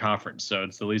different conference, so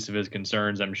it's the least of his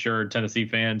concerns. I'm sure Tennessee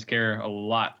fans care a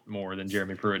lot more than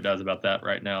Jeremy Pruitt does about that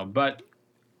right now, but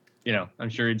I'm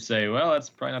sure he'd say, well, that's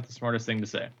probably not the smartest thing to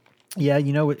say. Yeah,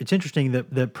 it's interesting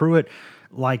that Pruitt,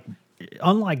 like,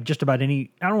 unlike just about I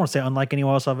don't want to say unlike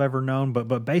anyone else I've ever known,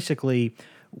 but basically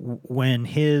when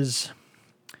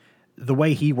the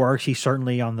way he works, he's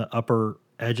certainly on the upper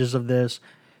edges of this.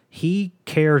 He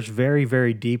cares very,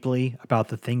 very deeply about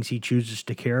the things he chooses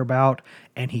to care about,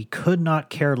 and he could not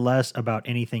care less about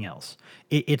anything else.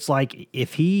 It's like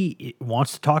if he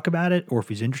wants to talk about it, or if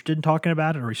he's interested in talking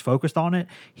about it, or he's focused on it,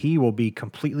 he will be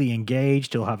completely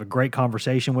engaged. He'll have a great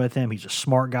conversation with him. He's a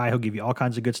smart guy. He'll give you all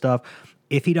kinds of good stuff.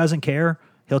 If he doesn't care,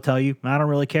 he'll tell you, I don't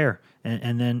really care.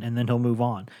 And then he'll move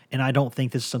on. And I don't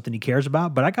think this is something he cares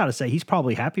about. But I got to say, he's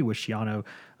probably happy with Schiano,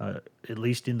 at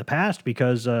least in the past,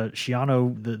 because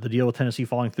Schiano, the deal with Tennessee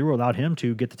falling through allowed him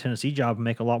to get the Tennessee job and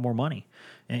make a lot more money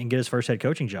and get his first head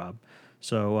coaching job.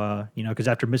 So, because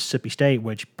after Mississippi State,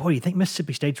 which, boy, do you think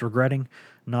Mississippi State's regretting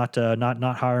not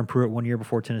hiring Pruitt 1 year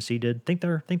before Tennessee did? Think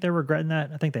they're regretting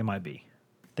that? I think they might be.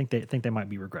 I think they might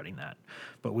be regretting that,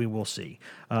 but we will see.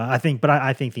 I think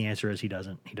the answer is he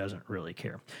doesn't really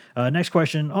care. Next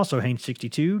question, also Haynes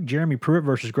 62. Jeremy Pruitt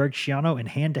versus Greg Schiano in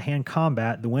hand-to-hand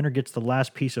combat. The winner gets the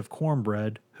last piece of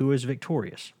cornbread. Who is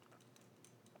victorious?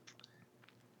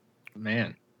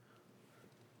 Man,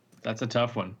 that's a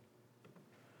tough one.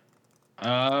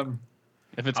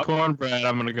 If it's cornbread,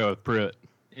 I'm going to go with Pruitt.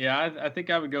 Yeah, I think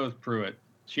I would go with Pruitt.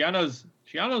 Schiano's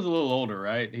a little older,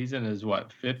 right? He's in his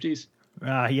 50s.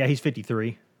 Yeah, he's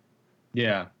 53.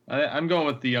 Yeah, I'm going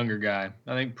with the younger guy.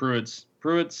 I think Pruitt's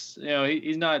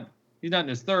he's not in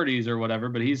his 30s or whatever,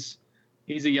 but he's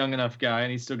a young enough guy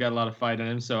and he's still got a lot of fight in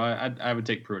him. So I would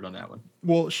take Pruitt on that one.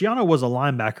 Well, Schiano was a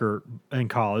linebacker in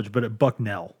college, but at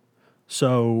Bucknell.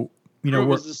 So Pruitt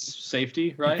was a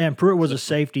safety, right? And Pruitt was a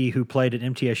safety who played at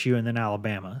MTSU and then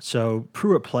Alabama. So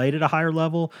Pruitt played at a higher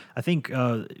level. I think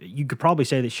you could probably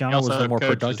say that Schiano was a more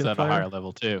productive at player. A higher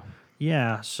level too.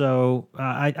 Yeah, so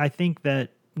I think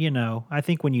that I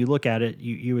think when you look at it,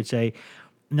 you would say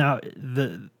now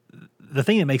the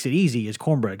thing that makes it easy is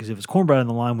cornbread, because if it's cornbread on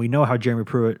the line, we know how Jeremy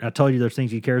Pruitt. I told you there's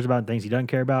things he cares about and things he doesn't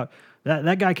care about.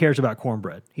 That guy cares about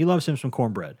cornbread. He loves him some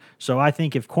cornbread. So I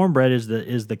think if cornbread is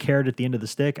the carrot at the end of the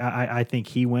stick, I think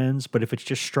he wins. But if it's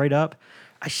just straight up,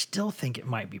 I still think it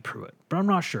might be Pruitt, but I'm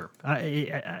not sure.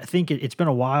 I think it's been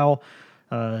a while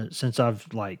since I've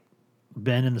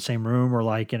been in the same room or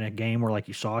in a game where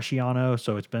you saw Schiano.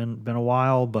 So it's been a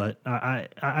while, but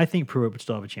I think Pruitt would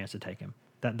still have a chance to take him.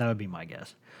 That would be my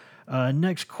guess.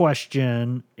 Next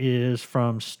question is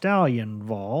from Stallion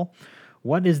Vol.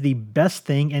 What is the best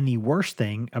thing and the worst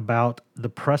thing about the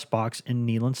press box in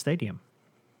Neyland Stadium?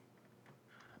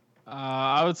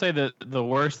 I would say that the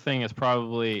worst thing is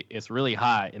probably it's really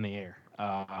high in the air.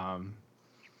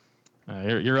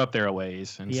 You're up there a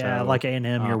ways. And yeah, so, like A&M,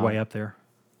 you're way up there.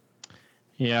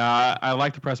 Yeah, I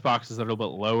like the press boxes that are a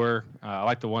little bit lower. I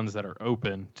like the ones that are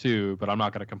open too, but I'm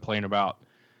not going to complain about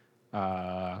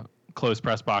closed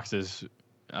press boxes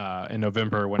in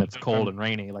November when it's cold and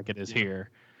rainy like it is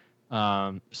here.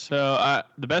 So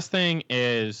the best thing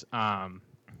is,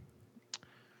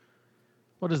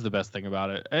 what is the best thing about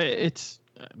it? It's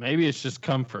just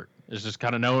comfort. It's just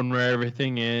kind of knowing where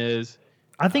everything is.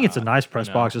 I think it's a nice press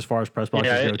box as far as press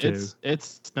boxes go too.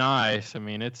 It's nice. I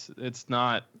mean, it's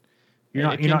not. You're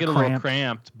not get cramped. A little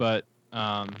cramped, but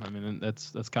I mean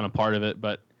that's kind of part of it.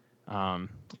 But I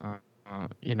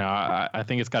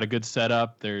think it's got a good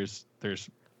setup. There's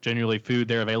genuinely food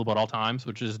there available at all times,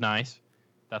 which is nice.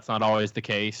 That's not always the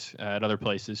case at other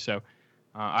places. So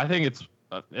I think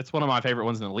it's one of my favorite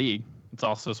ones in the league. It's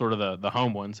also sort of the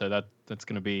home one, so that's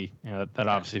going to be that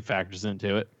obviously factors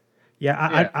into it.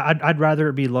 Yeah, I'd rather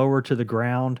it be lower to the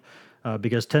ground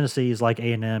because Tennessee is like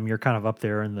A&M. You're kind of up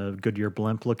there in the Goodyear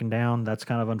blimp looking down. That's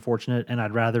kind of unfortunate, and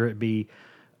I'd rather it be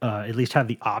at least have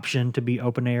the option to be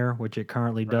open air, which it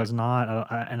currently does not.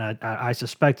 I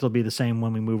suspect it'll be the same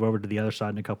when we move over to the other side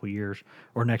in a couple of years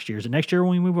or next year. Is it next year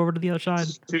when we move over to the other side?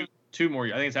 Two more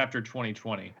years. I think it's after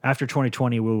 2020. After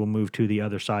 2020, we will move to the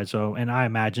other side. So, and I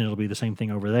imagine it'll be the same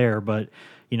thing over there. But,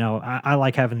 I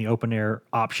like having the open air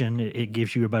option. It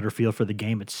gives you a better feel for the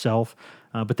game itself.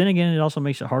 But then again, it also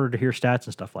makes it harder to hear stats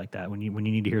and stuff like that when you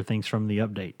need to hear things from the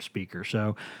update speaker.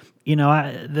 So,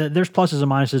 there's pluses and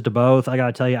minuses to both. I got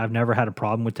to tell you, I've never had a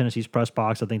problem with Tennessee's press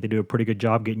box. I think they do a pretty good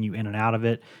job getting you in and out of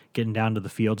it. Getting down to the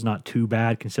field's not too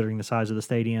bad considering the size of the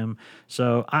stadium.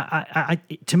 So,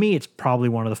 to me, it's probably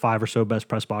one of the 5 or so best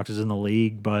press boxes in the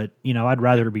league. But, I'd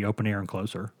rather it be open air and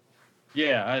closer.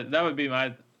 Yeah, that would be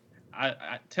my.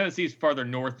 Tennessee's farther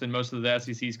north than most of the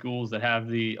SEC schools that have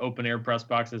the open air press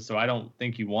boxes, so I don't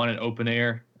think you want it open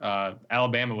air.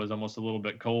 Alabama was almost a little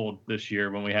bit cold this year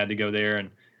when we had to go there,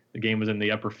 and the game was in the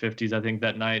upper 50s, I think,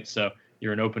 that night. So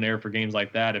you're in open air for games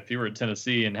like that. If you were at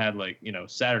Tennessee and had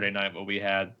Saturday night what we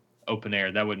had open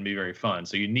air, that wouldn't be very fun.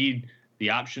 So you need the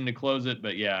option to close it,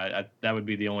 but yeah, that would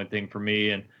be the only thing for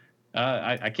me. And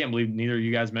I can't believe neither of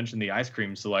you guys mentioned the ice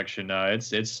cream selection.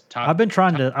 It's top. I've been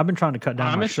trying to cut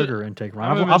down my sugar intake.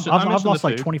 Right? I've lost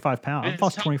like 25 pounds. I've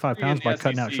lost 25 pounds by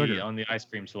cutting out sugar on the ice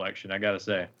cream selection. I gotta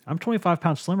say, I'm 25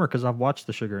 pounds slimmer because I've watched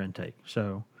the sugar intake.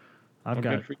 So I've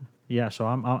got So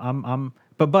I'm.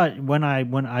 But when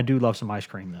I do love some ice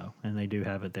cream though, and they do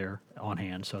have it there on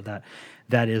hand, so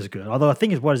that is good. Although I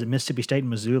think what is it, Mississippi State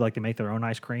and Mizzou, like they make their own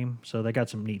ice cream, so they got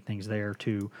some neat things there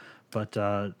too. But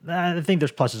I think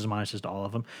there's pluses and minuses to all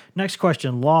of them. Next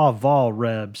question, Law Vol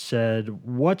Reb said,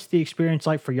 what's the experience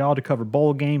like for y'all to cover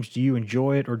bowl games? Do you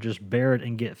enjoy it or just bear it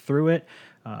and get through it?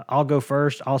 I'll go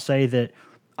first. I'll say that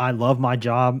I love my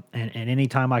job, and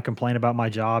anytime I complain about my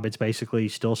job, it's basically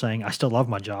still saying I still love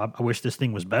my job. I wish this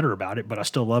thing was better about it, but I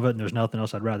still love it, and there's nothing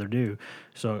else I'd rather do.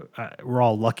 So we're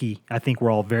all lucky. I think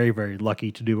we're all very, very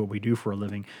lucky to do what we do for a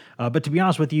living. But to be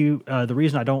honest with you, the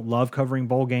reason I don't love covering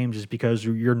bowl games is because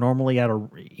you're normally at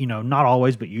not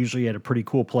always, but usually at a pretty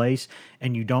cool place,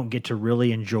 and you don't get to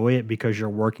really enjoy it because you're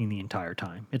working the entire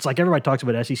time. It's like everybody talks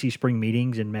about SEC spring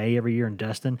meetings in May every year in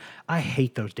Destin. I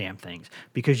hate those damn things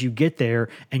because you get there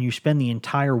and you spend the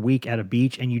entire week at a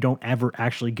beach and you don't ever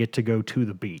actually get to go to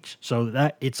the beach. So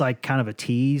that it's like kind of a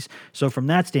tease. So from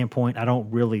that standpoint, I don't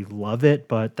really love it,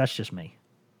 but that's just me.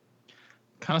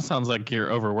 Kind of sounds like you're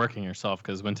overworking yourself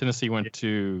because when Tennessee went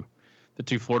to the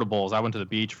 2 Florida Bowls, I went to the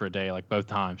beach for a day, like both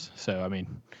times. So, I mean,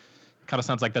 kind of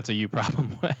sounds like that's a you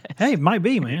problem. Hey, might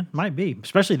be, man. Might be.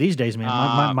 Especially these days, man.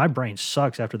 My brain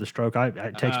sucks after the stroke.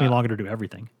 It takes me longer to do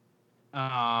everything.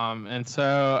 And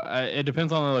so it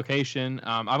depends on the location.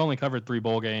 I've only covered 3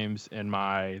 bowl games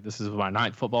this is my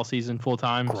 9th football season full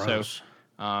time. Gross.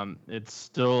 So it's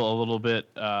still a little bit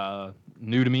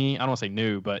new to me. I don't want to say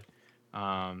new, but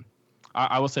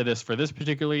I will say this, for this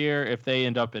particular year, if they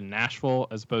end up in Nashville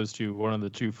as opposed to one of the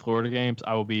 2 Florida games,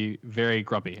 I will be very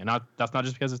grumpy. And that's not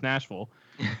just because it's Nashville.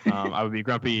 I would be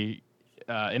grumpy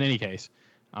in any case.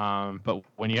 But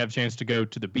when you have a chance to go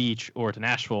to the beach or to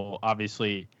Nashville,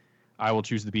 obviously I will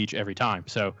choose the beach every time.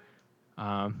 So,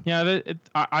 I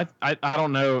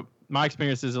don't know. My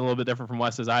experience is a little bit different from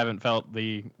Wes's. I haven't felt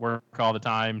the work all the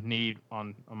time need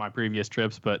on my previous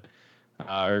trips, but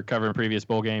or covering previous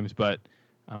bowl games. But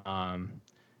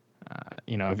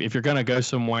if you're going to go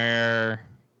somewhere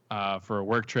for a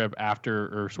work trip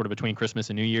after or sort of between Christmas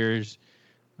and New Year's,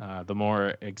 the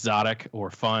more exotic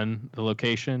or fun the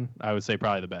location, I would say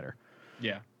probably the better.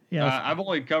 Yeah. Yeah, I've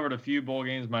only covered a few bowl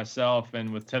games myself,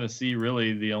 and with Tennessee,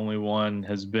 really the only one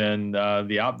has been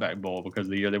the Outback Bowl, because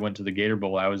the year they went to the Gator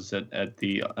Bowl, I was at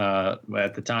the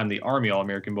time the Army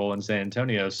All-American Bowl in San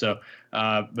Antonio. So,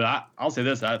 but I'll say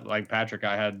this: like Patrick,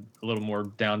 I had a little more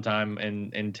downtime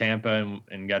in Tampa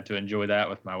and got to enjoy that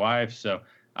with my wife. So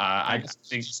I just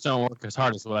think just don't work as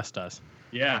hard as Wes does.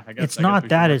 Yeah, I guess it's not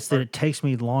that; it's that it takes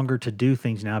me longer to do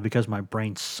things now because my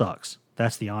brain sucks.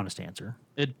 That's the honest answer.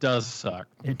 It does suck.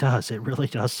 It does. It really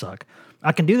does suck.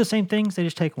 I can do the same things; they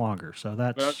just take longer. So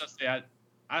that's. But I was just say,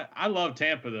 I love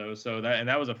Tampa though. So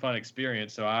that was a fun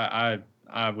experience. So I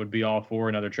would be all for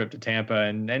another trip to Tampa.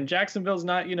 And Jacksonville's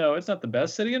not, it's not the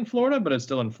best city in Florida, but it's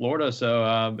still in Florida.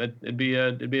 So it'd be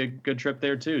a good trip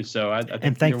there too. So I think.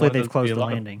 And thankfully they've closed the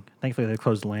landing. Thankfully they've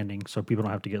closed the landing, so people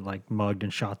don't have to get like mugged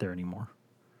and shot there anymore.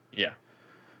 Yeah.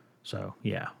 So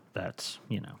yeah, that's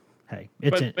hey,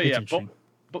 it's interesting.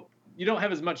 But you don't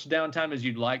have as much downtime as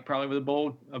you'd like probably with a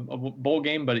bowl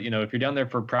game. But if you're down there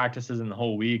for practices in the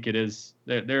whole week,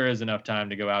 there is enough time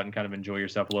to go out and kind of enjoy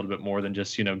yourself a little bit more than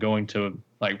just going to,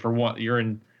 like, for one, you're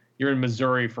in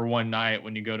Missouri for one night.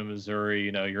 When you go to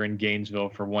Missouri, you're in Gainesville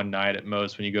for one night at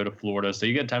most when you go to Florida. So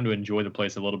you get time to enjoy the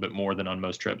place a little bit more than on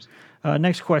most trips.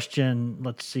 Next question,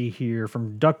 let's see here,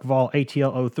 from Duckval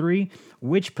ATL03.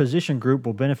 Which position group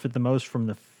will benefit the most from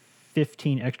the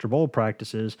 15 extra bowl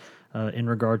practices in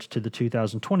regards to the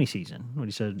 2020 season? What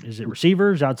he said, is it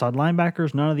receivers, outside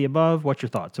linebackers, none of the above? What's your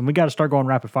thoughts? And we got to start going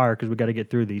rapid fire because we got to get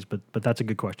through these, but that's a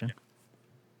good question.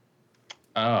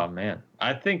 Oh, man.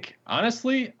 I think,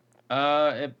 honestly,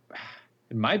 it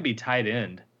might be tight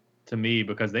end to me,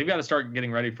 because they've got to start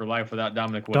getting ready for life without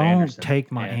Dominic Wood-Anderson. Don't take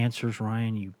my answers,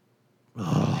 Ryan.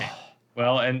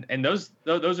 Well, and those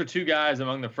are two guys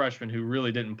among the freshmen who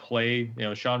really didn't play.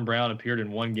 Sean Brown appeared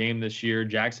in one game this year.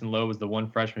 Jackson Lowe was the one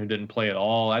freshman who didn't play at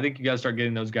all. I think you got to start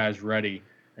getting those guys ready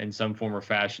in some form or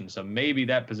fashion. So maybe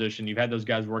that position, you've had those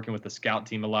guys working with the scout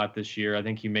team a lot this year. I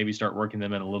think you maybe start working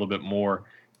them in a little bit more,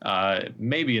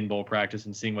 maybe in bowl practice,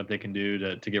 and seeing what they can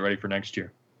do to get ready for next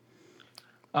year.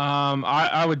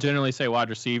 I would generally say wide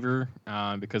receiver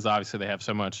because obviously they have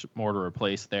so much more to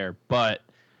replace there. But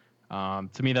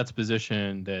to me, that's a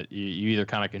position that you either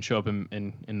kind of can show up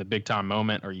in the big time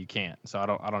moment or you can't. So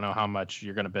I don't know how much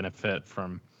you're going to benefit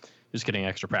from just getting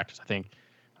extra practice. I think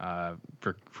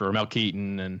for Mel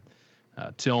Keaton and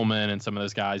Tillman and some of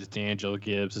those guys, D'Angelo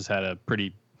Gibbs has had a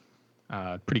pretty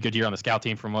good year on the scout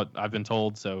team from what I've been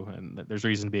told. So and there's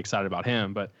reason to be excited about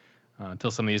him. But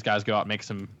until some of these guys go out and make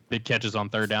some big catches on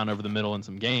third down over the middle in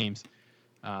some games,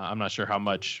 I'm not sure how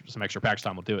much some extra practice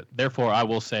time will do it. Therefore, I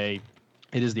will say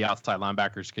it is the outside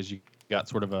linebackers, because you got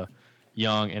sort of a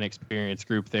young, inexperienced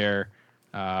group there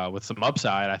with some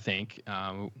upside, I think.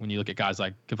 When you look at guys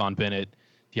like Kevon Bennett,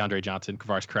 DeAndre Johnson,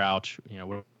 Kavaris Crouch,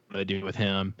 what do they do with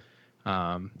him?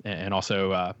 And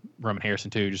also Roman Harrison,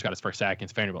 too, just got his first sack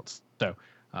against Vanderbilt. So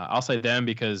I'll say them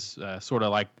because sort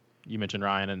of like you mentioned,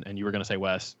 Ryan, and you were going to say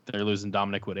Wes, they're losing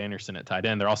Dominic Wood-Anderson at tight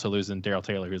end. They're also losing Darrell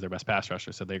Taylor, who's their best pass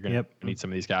rusher. So they're going to need some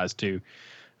of these guys to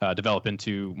develop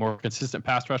into more consistent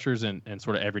pass rushers and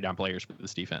sort of every down players for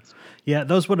this defense. Yeah,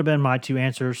 those would have been my two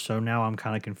answers. So now I'm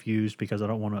kind of confused because I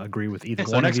don't want to agree with either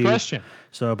one next of you. Question.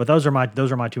 So, but those are my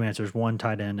two answers: one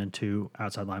tight end and two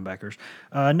outside linebackers.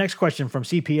 Next question from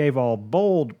CPA Vol.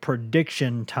 Bold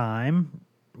prediction time.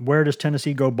 Where does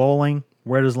Tennessee go bowling?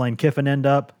 Where does Lane Kiffin end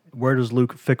up? Where does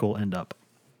Luke Fickell end up?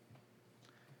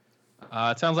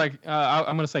 It sounds like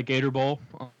I'm going to say Gator Bowl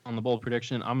on the bold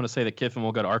prediction. I'm going to say that Kiffin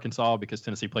will go to Arkansas because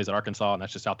Tennessee plays at Arkansas, and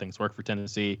that's just how things work for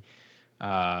Tennessee.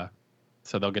 So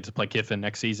they'll get to play Kiffin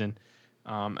next season.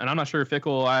 And I'm not sure if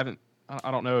Fickell.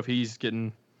 I don't know if he's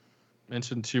getting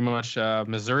mentioned too much.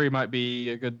 Missouri might be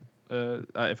a good.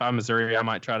 If I'm Missouri, I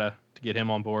might try to get him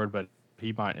on board, but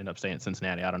he might end up staying at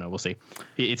Cincinnati. I don't know. We'll see.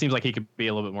 It seems like he could be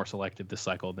a little bit more selective this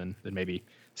cycle than maybe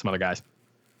some other guys.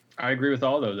 I agree with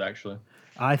all those, actually.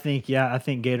 I think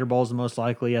Gator Bowl's the most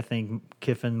likely. I think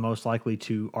Kiffin most likely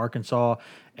to Arkansas,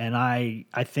 and I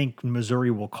think Missouri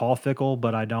will call Fickle,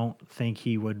 but I don't think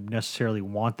he would necessarily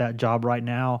want that job right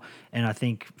now. And I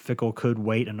think Fickle could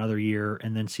wait another year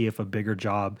and then see if a bigger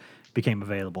job became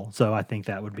available. So I think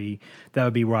that would be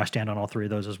where I stand on all three of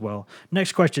those as well.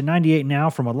 Next question, 98 now.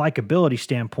 From a likability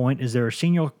standpoint, is there a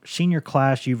senior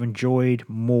class you've enjoyed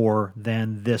more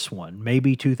than this one?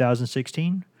 Maybe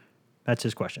 2016. That's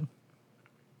his question.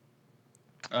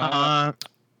 Go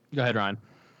ahead, Ryan.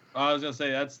 I was gonna say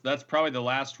that's probably the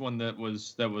last one that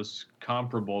was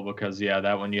comparable, because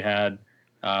that one you had.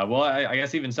 I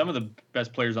guess even some of the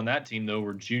best players on that team though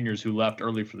were juniors who left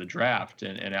early for the draft,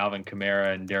 and Alvin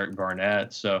Kamara and Derek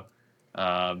Barnett. So,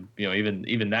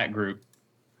 even that group,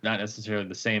 not necessarily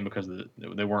the same because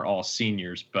they weren't all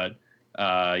seniors, but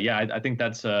I think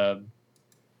that's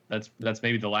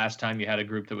maybe the last time you had a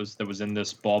group that was in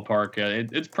this ballpark.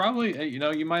 It's probably,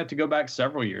 you might have to go back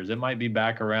several years. It might be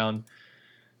back around.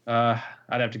 I'd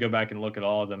have to go back and look at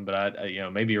all of them, but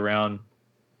maybe around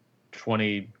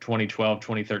 2012,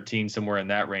 2013, somewhere in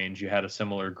that range, you had a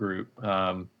similar group.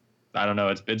 I don't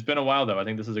know. It's been a while though. I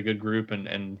think this is a good group,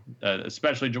 and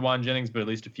especially Jawan Jennings, but at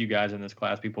least a few guys in this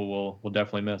class people will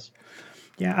definitely miss.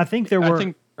 Yeah, I think there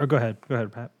were. Go ahead,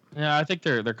 Pat. Yeah, I think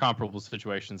they're comparable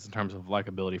situations in terms of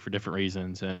likability for different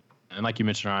reasons, and like you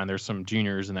mentioned, Ryan, there's some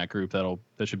juniors in that group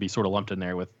that should be sort of lumped in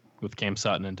there with Cam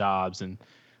Sutton and Dobbs and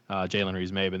Jalen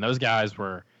Reeves-Maybin. Those guys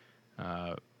were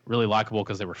really likable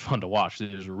because they were fun to watch.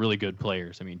 These were really good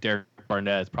players. I mean, Derek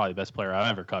Barnett is probably the best player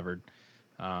I've ever covered.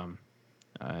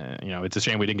 It's a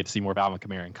shame we didn't get to see more of Alvin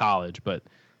Kamara in college, but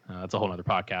that's a whole other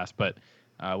podcast. But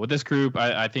with this group,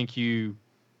 I think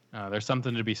there's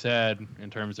something to be said in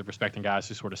terms of respecting guys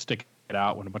who sort of stick it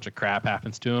out when a bunch of crap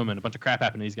happens to them, and a bunch of crap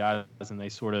happened to these guys, and they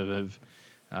sort of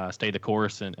have stayed the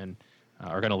course and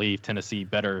are going to leave Tennessee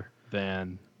better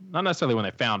than, not necessarily when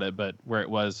they found it, but where it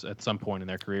was at some point in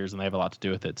their careers, and they have a lot to do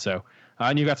with it. So,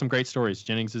 and you've got some great stories.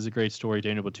 Jennings is a great story.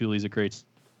 Daniel Batuli is a great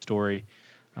story.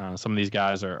 Some of these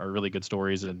guys are really good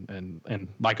stories and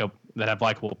that have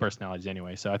likable personalities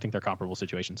anyway. So I think they're comparable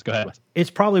situations. Go ahead, Wes. It's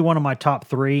probably one of my top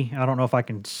three. I don't know if I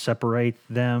can separate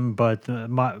them, but the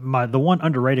one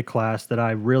underrated class that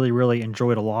I really, really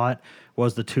enjoyed a lot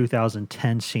was the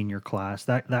 2010 senior class.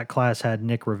 That class had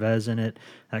Nick Revez in it.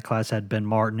 That class had Ben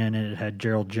Martin in it. It had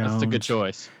Gerald Jones. That's a good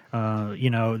choice.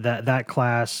 That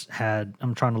class had,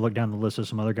 I'm trying to look down the list of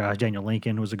some other guys. Daniel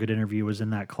Lincoln was a good interview, was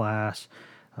in that class.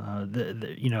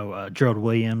 Gerald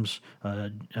Williams,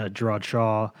 Gerard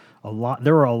Shaw,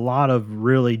 there were a lot of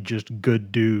really just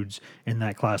good dudes in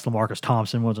that class. LaMarcus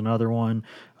Thompson was another one.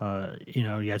 You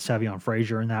had Savion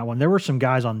Frazier in that one. There were some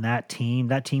guys on that team.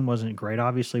 That team wasn't great,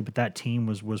 obviously, but that team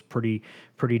was pretty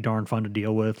darn fun to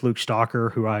deal with. Luke Stalker,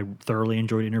 who I thoroughly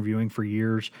enjoyed interviewing for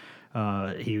years.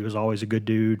 He was always a good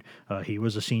dude. He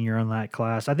was a senior in that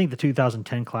class. I think the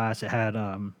 2010 class, it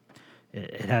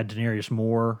had Denarius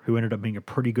Moore, who ended up being a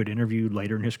pretty good interview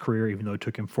later in his career, even though it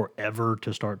took him forever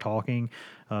to start talking.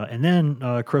 And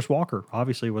then Chris Walker,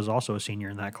 obviously, was also a senior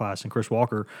in that class. And Chris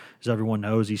Walker, as everyone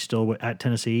knows, he's still at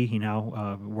Tennessee. He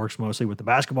now works mostly with the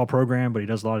basketball program, but he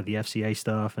does a lot of the FCA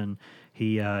stuff. And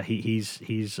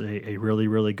he's a really,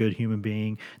 really good human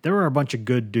being. There were a bunch of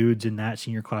good dudes in that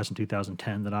senior class in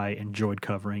 2010 that I enjoyed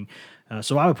covering.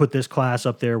 So I would put this class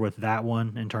up there with that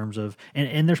one in terms of,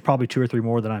 and there's probably two or three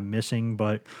more that I'm missing,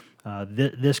 but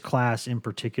this class in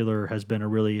particular has been a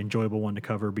really enjoyable one to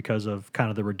cover because of kind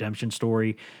of the redemption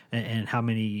story and how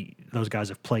many those guys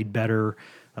have played better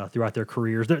throughout their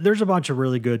careers. There's a bunch of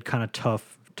really good kind of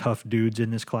tough dudes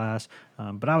in this class,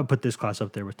 but I would put this class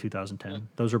up there with 2010.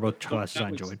 Those are both classes I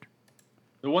enjoyed.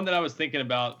 The one that I was thinking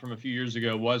about from a few years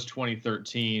ago was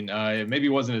 2013. It maybe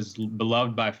wasn't as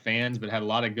beloved by fans, but had a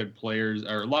lot of good players,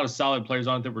 or a lot of solid players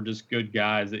on it that were just good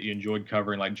guys that you enjoyed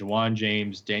covering, like Jawan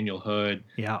James, Daniel Hood,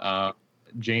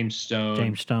 James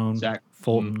Stone, Zach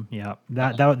Fulton. Yeah,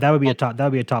 that would be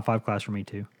a top 5 class for me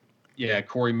too. Yeah,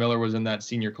 Corey Miller was in that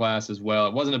senior class as well.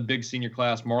 It wasn't a big senior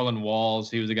class. Marlon Walls,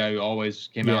 he was a guy who always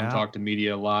came out and talked to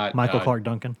media a lot. Michael Clark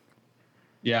Duncan.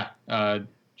 Yeah.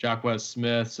 Jacquez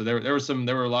Smith. So there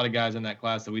were a lot of guys in that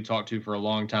class that we talked to for a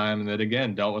long time, and that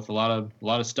again dealt with a lot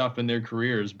of stuff in their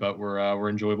careers, but were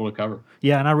enjoyable to cover.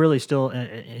 Yeah, and I really still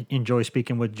enjoy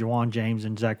speaking with Jawan James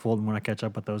and Zach Fulton when I catch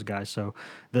up with those guys. So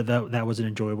that was an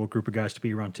enjoyable group of guys to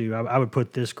be around too. I would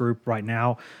put this group right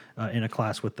now in a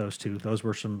class with those two. Those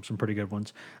were some pretty good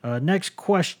ones. Next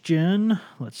question.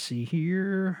 Let's see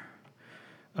here.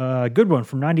 Good one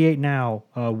from 98 now.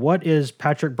 What is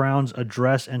Patrick Brown's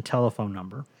address and telephone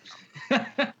number?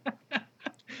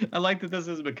 I like that this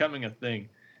is becoming a thing.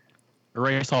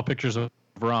 Erase all pictures of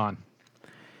Ron.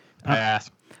 I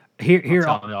asked. Here,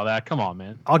 I'm telling you all that. Come on,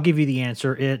 man. I'll give you the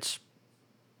answer.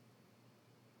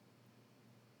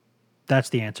 That's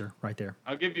the answer right there.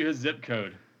 I'll give you his zip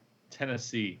code,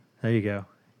 Tennessee. There you go.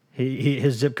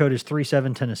 His zip code is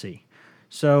 37 Tennessee.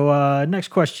 So next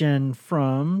question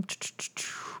from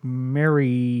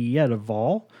Marietta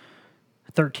Vol,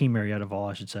 13 Marietta Vol,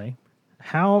 I should say.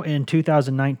 How in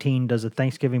 2019 does a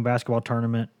Thanksgiving basketball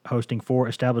tournament hosting 4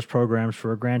 established programs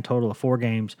for a grand total of 4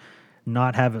 games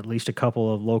not have at least a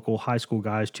couple of local high school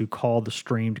guys to call the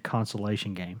streamed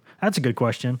consolation game? That's a good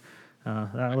question.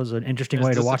 That was an interesting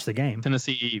way to watch the game.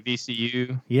 Tennessee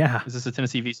VCU. Yeah. Is this a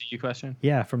Tennessee VCU question?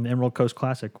 Yeah, from the Emerald Coast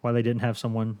Classic. Why they didn't have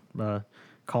someone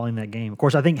calling that game. Of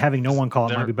course, I think having no one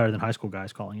call it might be better than high school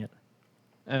guys calling it.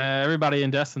 Everybody in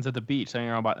Destin's at the beach.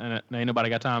 Ain't nobody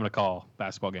got time to call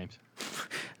basketball games.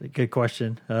 Good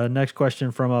question. Next question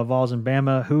from Vols and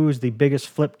Bama. Who is the biggest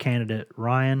flip candidate?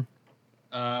 Ryan?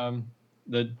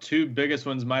 The 2 biggest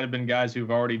ones might have been guys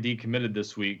who've already decommitted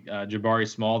this week. Jabari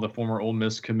Small, the former Ole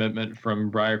Miss commitment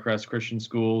from Briarcrest Christian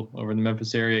School over in the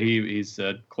Memphis area. He's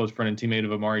a close friend and teammate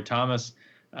of Amari Thomas.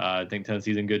 I think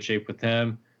Tennessee's in good shape with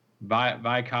him.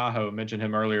 Vi Cajo, mentioned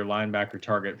him earlier, linebacker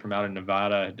target from out in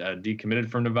Nevada, decommitted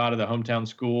from Nevada, the hometown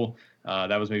school.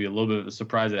 That was maybe a little bit of a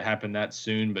surprise that it happened that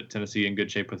soon, but Tennessee in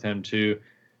good shape with him too.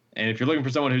 And if you're looking for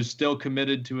someone who's still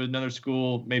committed to another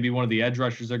school, maybe one of the edge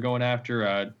rushers they're going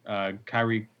after,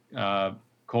 Kyrie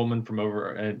Coleman from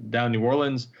over down New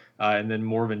Orleans, and then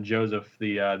Morvin Joseph,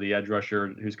 the edge rusher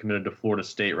who's committed to Florida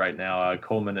State right now.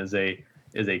 Coleman is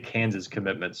a Kansas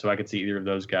commitment, so I could see either of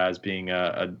those guys being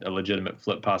a legitimate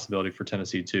flip possibility for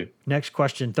Tennessee too. Next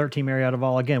question, 13 Marietta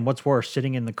Vol. Again, what's worse,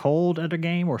 sitting in the cold at a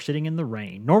game or sitting in the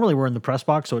rain? Normally we're in the press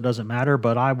box, so it doesn't matter,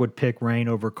 but I would pick rain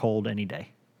over cold any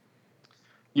day.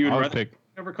 You would rather pick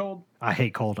over cold? I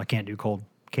hate cold. I can't do cold.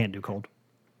 Can't do cold.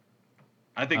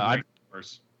 I think rain's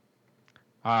worse.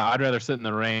 I'd rather sit in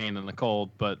the rain than the cold,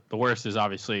 but the worst is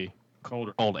obviously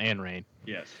cold and rain.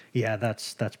 Yes. Yeah,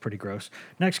 that's pretty gross.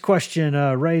 Next question,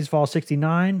 Rays Vol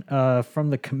 69. From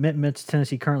the commitments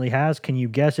Tennessee currently has, can you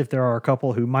guess if there are a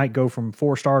couple who might go from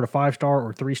 4-star to 5-star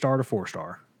or 3-star to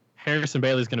 4-star? Harrison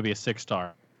Bailey's going to be a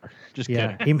 6-star. Just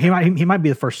kidding. He might be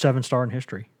the first 7-star in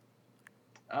history.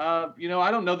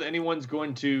 I don't know that anyone's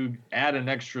going to add an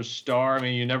extra star. I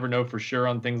mean, you never know for sure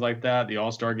on things like that. The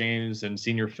All-Star games and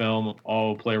senior film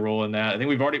all play a role in that. I think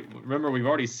we've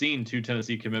already seen 2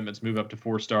 Tennessee commitments move up to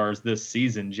 4 stars this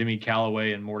season. Jimmy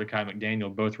Callaway and Mordecai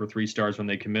McDaniel both were 3 stars when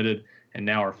they committed and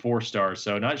now are 4 stars.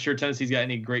 So not sure Tennessee's got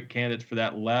any great candidates for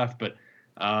that left, but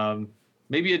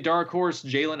maybe a dark horse,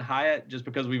 Jalen Hyatt, just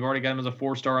because we've already got him as a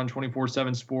 4-star on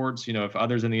 24/7 Sports. If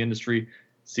others in the industry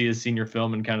see his senior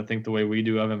film and kind of think the way we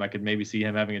do of him, I could maybe see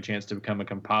him having a chance to become a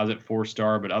composite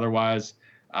 4-star. But otherwise,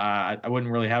 I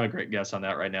wouldn't really have a great guess on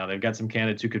that right now. They've got some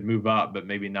candidates who could move up, but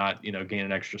maybe not, gain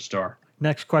an extra star.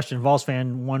 Next question, Vols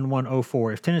fan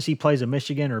 1104. If Tennessee plays a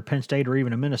Michigan or Penn State or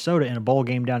even a Minnesota in a bowl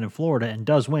game down in Florida and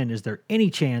does win, is there any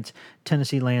chance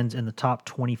Tennessee lands in the top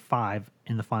 25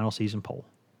 in the final season poll?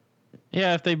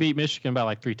 Yeah, if they beat Michigan by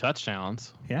like 3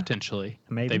 touchdowns, potentially.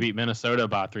 Maybe. They beat Minnesota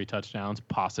by 3 touchdowns,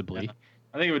 possibly. Yeah.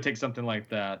 I think it would take something like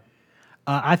that.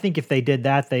 I think if they did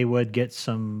that, they would get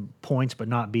some points, but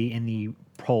not be in the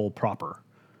poll proper.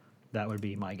 That would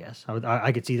be my guess.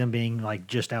 I could see them being like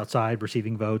just outside,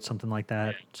 receiving votes, something like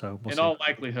that. So we'll see. All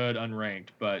likelihood, unranked.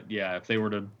 But yeah, if they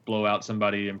were to blow out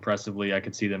somebody impressively, I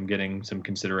could see them getting some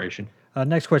consideration.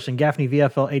 Next question, Gaffney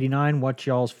VFL 89. What's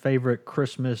y'all's favorite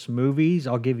Christmas movies?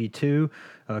 I'll give you 2.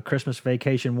 Christmas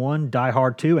Vacation 1, Die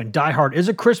Hard 2, and Die Hard is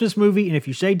a Christmas movie. And if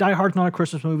you say Die Hard's not a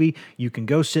Christmas movie, you can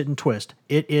go sit and twist.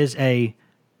 It is a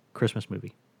Christmas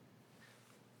movie.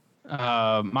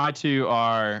 My 2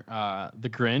 are The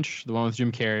Grinch, the one with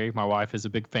Jim Carrey. My wife is a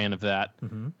big fan of that.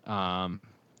 Mm-hmm. And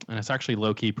it's actually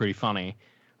low-key pretty funny.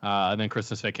 And then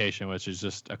Christmas Vacation, which is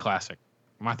just a classic.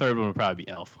 My 3rd one would probably be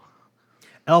Elf.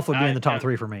 Elf would be in the top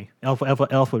 3 for me. Elf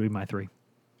would be my 3.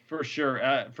 For sure.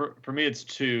 For me, it's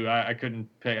 2. I couldn't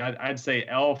pick. I'd say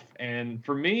Elf. And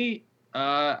for me,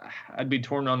 I'd be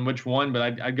torn on which one, but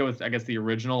I'd go with, I guess, the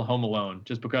original Home Alone,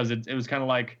 just because it was kind of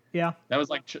like, that was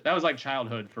like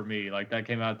childhood for me. Like that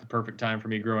came out at the perfect time for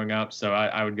me growing up. So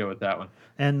I would go with that one.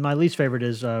 And my least favorite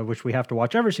is, which we have to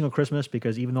watch every single Christmas,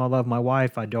 because even though I love my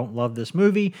wife, I don't love this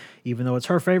movie, even though it's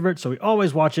her favorite. So we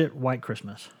always watch it, White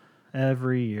Christmas.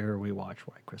 Every year we watch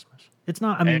White Christmas. It's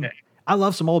not, I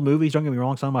love some old movies. Don't get me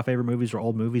wrong. Some of my favorite movies are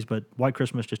old movies, but White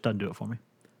Christmas just doesn't do it for me.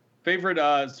 Favorite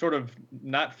sort of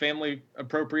not family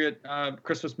appropriate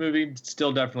Christmas movie,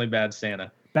 still definitely Bad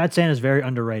Santa. Bad Santa is very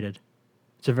underrated.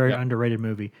 It's a very underrated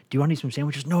movie. Do you want to eat some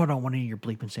sandwiches? No, I don't want any of your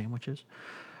bleeping sandwiches.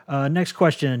 Next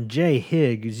question,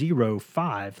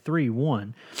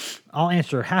 JHig0531. I'll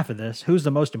answer half of this. Who's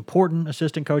the most important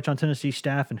assistant coach on Tennessee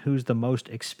staff and who's the most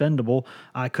expendable?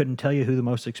 I couldn't tell you who the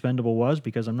most expendable was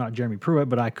because I'm not Jeremy Pruitt,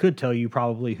 but I could tell you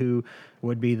probably who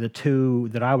would be the two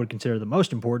that I would consider the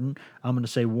most important. I'm going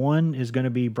to say one is going to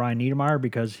be Brian Niedermeyer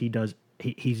because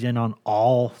he's in on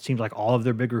seems like all of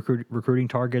their big recruiting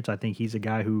targets. I think he's a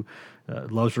guy who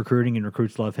loves recruiting and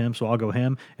recruits love him, so I'll go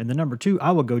him. And the number two,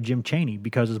 I will go Jim Chaney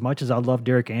because as much as I love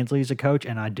Derek Ansley as a coach,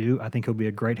 and I think he'll be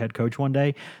a great head coach one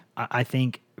day, I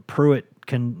think Pruitt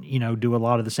can do a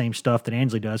lot of the same stuff that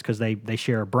Ansley does because they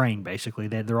share a brain, basically.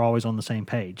 They're always on the same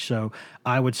page. So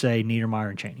I would say Niedermeyer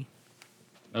and Chaney.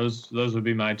 Those would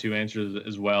be my two answers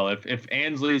as well. If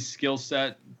Ansley's skill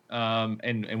set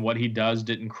and what he does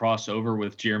didn't cross over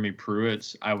with Jeremy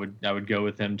Pruitt's, I would go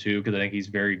with him too because I think he's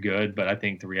very good. But I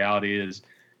think the reality is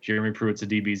Jeremy Pruitt's a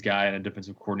DB's guy and a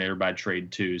defensive coordinator by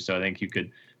trade too. So I think you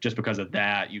could, just because of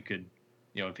that,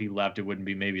 if he left, it wouldn't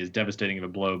be maybe as devastating of a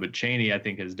blow. But Chaney, I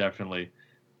think, has definitely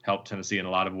helped Tennessee in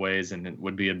a lot of ways, and it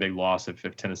would be a big loss if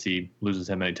Tennessee loses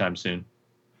him anytime soon.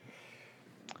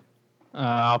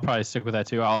 I'll probably stick with that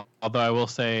too. Although I will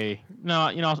say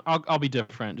no. I'll be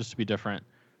different just to be different.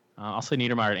 I'll say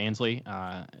Niedermeyer and Ansley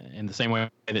in the same way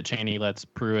that Chaney lets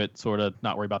Pruitt sort of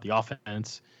not worry about the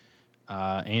offense.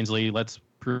 Ansley lets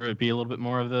Pruitt be a little bit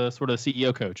more of the sort of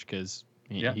CEO coach because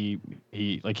he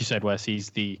like you said, Wes,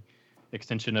 he's the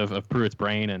extension of Pruitt's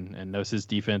brain and knows his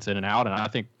defense in and out. And I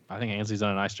think Ansley's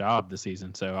done a nice job this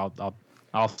season. So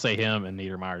I'll say him and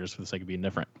Niedermeyer just for the sake of being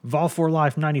different.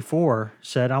 Vol4Life94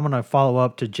 said, I'm going to follow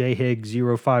up to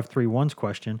JHig0531's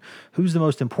question. Who's the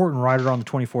most important writer on the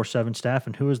 24/7 staff,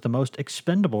 and who is the most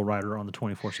expendable writer on the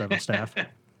 24/7 staff?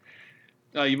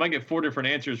 You might get 4 different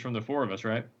answers from the 4 of us,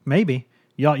 right? Maybe.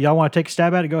 Y'all want to take a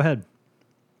stab at it? Go ahead.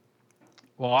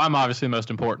 Well, I'm obviously the most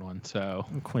important one, so.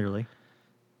 Clearly.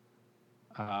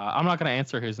 I'm not going to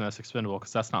answer who's the most expendable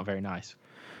because that's not very nice.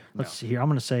 Let's see here. I'm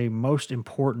going to say most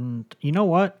important. You know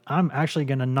what? I'm actually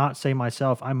going to not say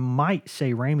myself. I might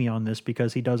say Ramey on this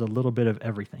because he does a little bit of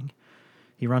everything.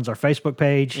 He runs our Facebook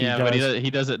page. But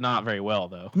he does it not very well,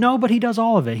 though. No, but he does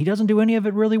all of it. He doesn't do any of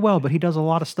it really well, but he does a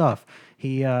lot of stuff.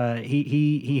 He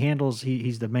handles.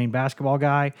 He's the main basketball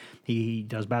guy. He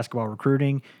does basketball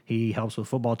recruiting. He helps with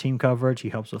football team coverage. He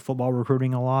helps with football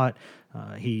recruiting a lot.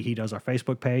 He does our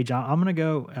Facebook page. I'm gonna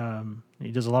go. He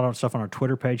does a lot of stuff on our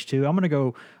Twitter page too. I'm gonna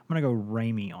go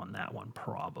Ramey on that one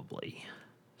probably.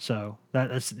 So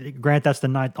that's Grant. That's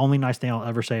the only nice thing I'll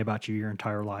ever say about you your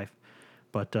entire life.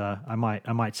 But I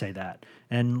might say that.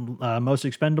 And most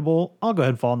expendable, I'll go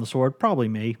ahead and fall on the sword. Probably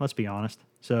me. Let's be honest.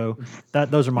 So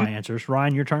those are my answers.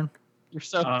 Ryan, your turn. You're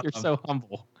so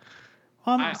humble.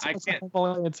 I can't.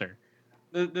 Humble answer.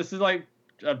 This is like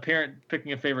a parent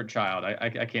picking a favorite child.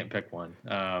 I can't pick one.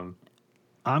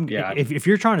 If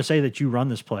you're trying to say that you run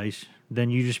this place, then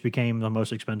you just became the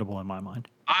most expendable in my mind.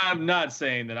 I'm not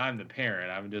saying that I'm the parent.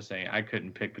 I'm just saying I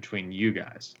couldn't pick between you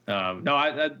guys.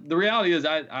 The reality is,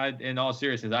 I in all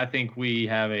seriousness, I think we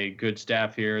have a good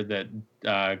staff here that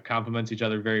complements each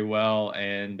other very well.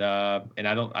 And I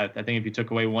think if you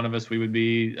took away one of us, we would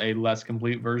be a less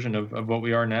complete version of what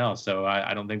we are now. So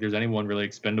I don't think there's anyone really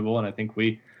expendable, and I think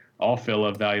we all fill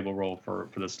a valuable role for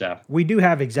the staff. We do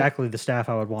have exactly the staff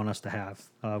I would want us to have.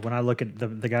 When I look at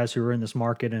the guys who are in this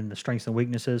market and the strengths and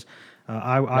weaknesses,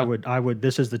 I would.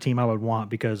 This is the team I would want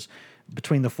because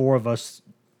between the 4 of us,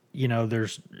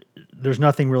 there's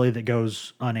nothing really that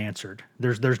goes unanswered.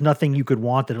 There's nothing you could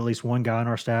want that at least one guy on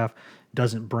our staff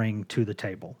doesn't bring to the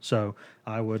table. So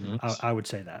I would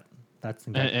say that. That's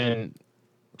and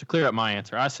to clear up my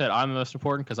answer, I said I'm the most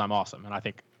important because I'm awesome, and I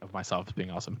think of myself as being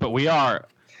awesome. But we are.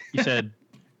 You said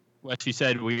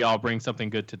we all bring something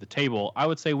good to the table. I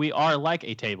would say we are like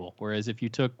a table, whereas if you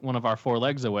took one of our 4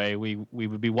 legs away, we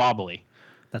would be wobbly.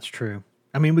 That's true.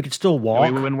 I mean, we could still walk.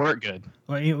 We wouldn't work good.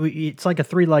 It's like a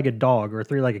 3-legged dog or a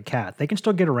 3-legged cat. They can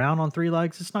still get around on 3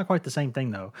 legs. It's not quite the same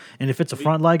thing, though. And if it's a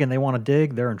front leg and they want to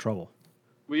dig, they're in trouble.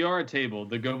 We are a table,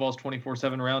 the Go Balls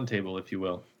 24/7 round table, if you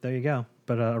will. There you go.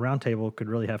 But a round table could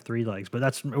really have 3 legs. But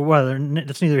that's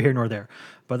neither here nor there.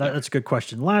 But that's a good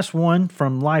question. Last one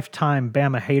from Lifetime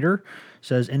Bama Hater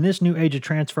says, in this new age of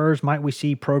transfers, might we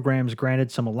see programs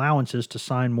granted some allowances to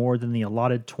sign more than the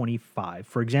allotted 25?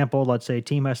 For example, let's say a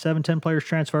team has 7-10 players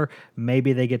transfer.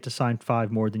 Maybe they get to sign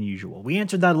 5 more than usual. We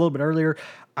answered that a little bit earlier.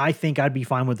 I think I'd be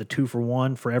fine with a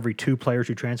 2-for-1. For every 2 players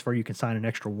who transfer, you can sign an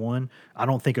extra 1. I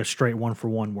don't think a straight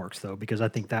 1-for-1 works, though, because I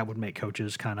think that would make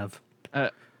coaches kind of,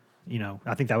 I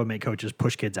think that would make coaches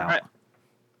push kids out.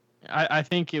 I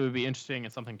think it would be interesting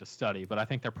and something to study, but I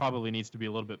think there probably needs to be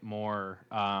a little bit more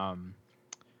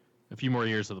a few more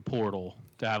years of the portal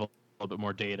to have a little bit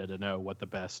more data to know what the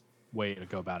best way to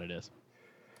go about it is.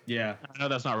 Yeah. I know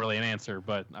that's not really an answer,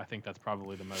 but I think that's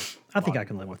probably the most. I think I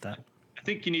can live with that. I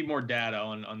think you need more data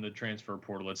on the transfer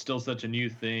portal. It's still such a new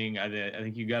thing. I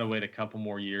think you got to wait a couple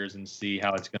more years and see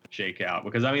how it's going to shake out.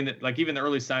 Because I mean, like even the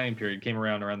early signing period came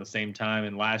around the same time,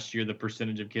 and last year the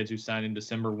percentage of kids who signed in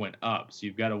December went up. So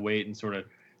you've got to wait and sort of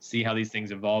see how these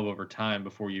things evolve over time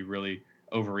before you really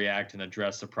overreact and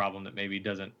address a problem that maybe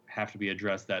doesn't have to be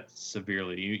addressed that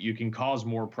severely. You can cause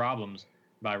more problems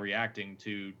by reacting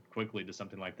too quickly to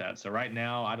something like that. So right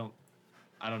now, I don't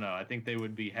know. I think they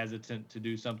would be hesitant to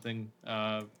do something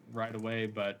right away,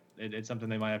 but it's something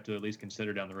they might have to at least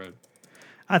consider down the road.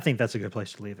 I think that's a good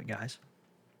place to leave it, guys.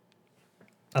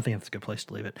 I think that's a good place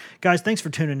to leave it. Guys, thanks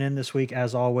for tuning in this week.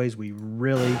 As always, we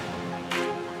really,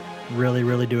 really,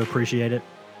 really do appreciate it.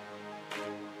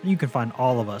 You can find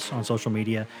all of us on social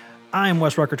media. I am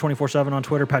Wes Rucker 24/7 on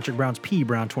Twitter. Patrick Brown's P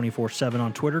Brown 24/7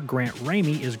 on Twitter. Grant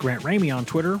Ramey is Grant Ramey on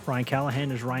Twitter. Ryan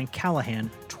Callahan is Ryan Callahan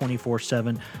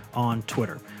 24/7 on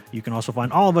Twitter. You can also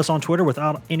find all of us on Twitter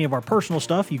without any of our personal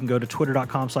stuff. You can go to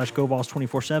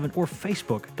twitter.com/GoVols247 or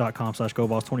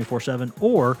facebook.com/GoVols247,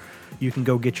 or you can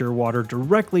go get your water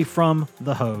directly from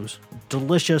the hose.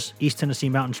 Delicious East Tennessee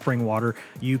Mountain Spring water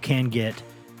you can get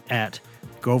at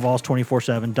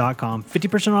GoVols247.com.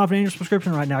 50% off an annual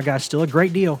subscription right now, guys. Still a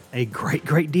great deal. A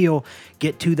great deal.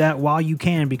 Get to that while you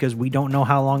can, because we don't know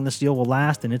how long this deal will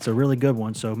last, and it's a really good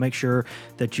one. So make sure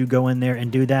that you go in there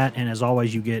and do that. And as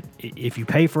always, you get, if you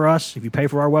pay for us, if you pay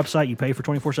for our website, you pay for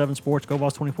 24/7 Sports,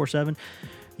 GoVols247,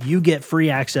 you get free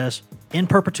access in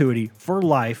perpetuity for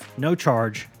life, no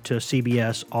charge, to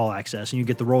CBS All Access. And you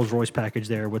get the Rolls-Royce package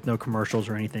there with no commercials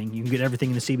or anything. You can get everything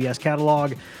in the CBS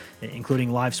catalog,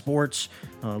 including live sports,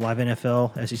 live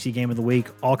NFL, SEC Game of the Week,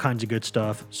 all kinds of good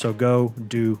stuff. So go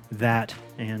do that.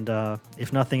 And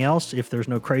if nothing else, if there's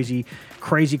no crazy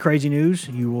news,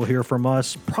 you will hear from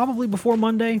us probably before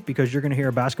Monday, because you're going to hear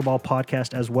a basketball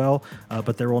podcast as well.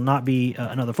 But there will not be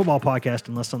another football podcast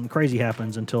unless something crazy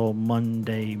happens until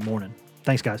Monday morning.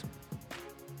 Thanks, guys.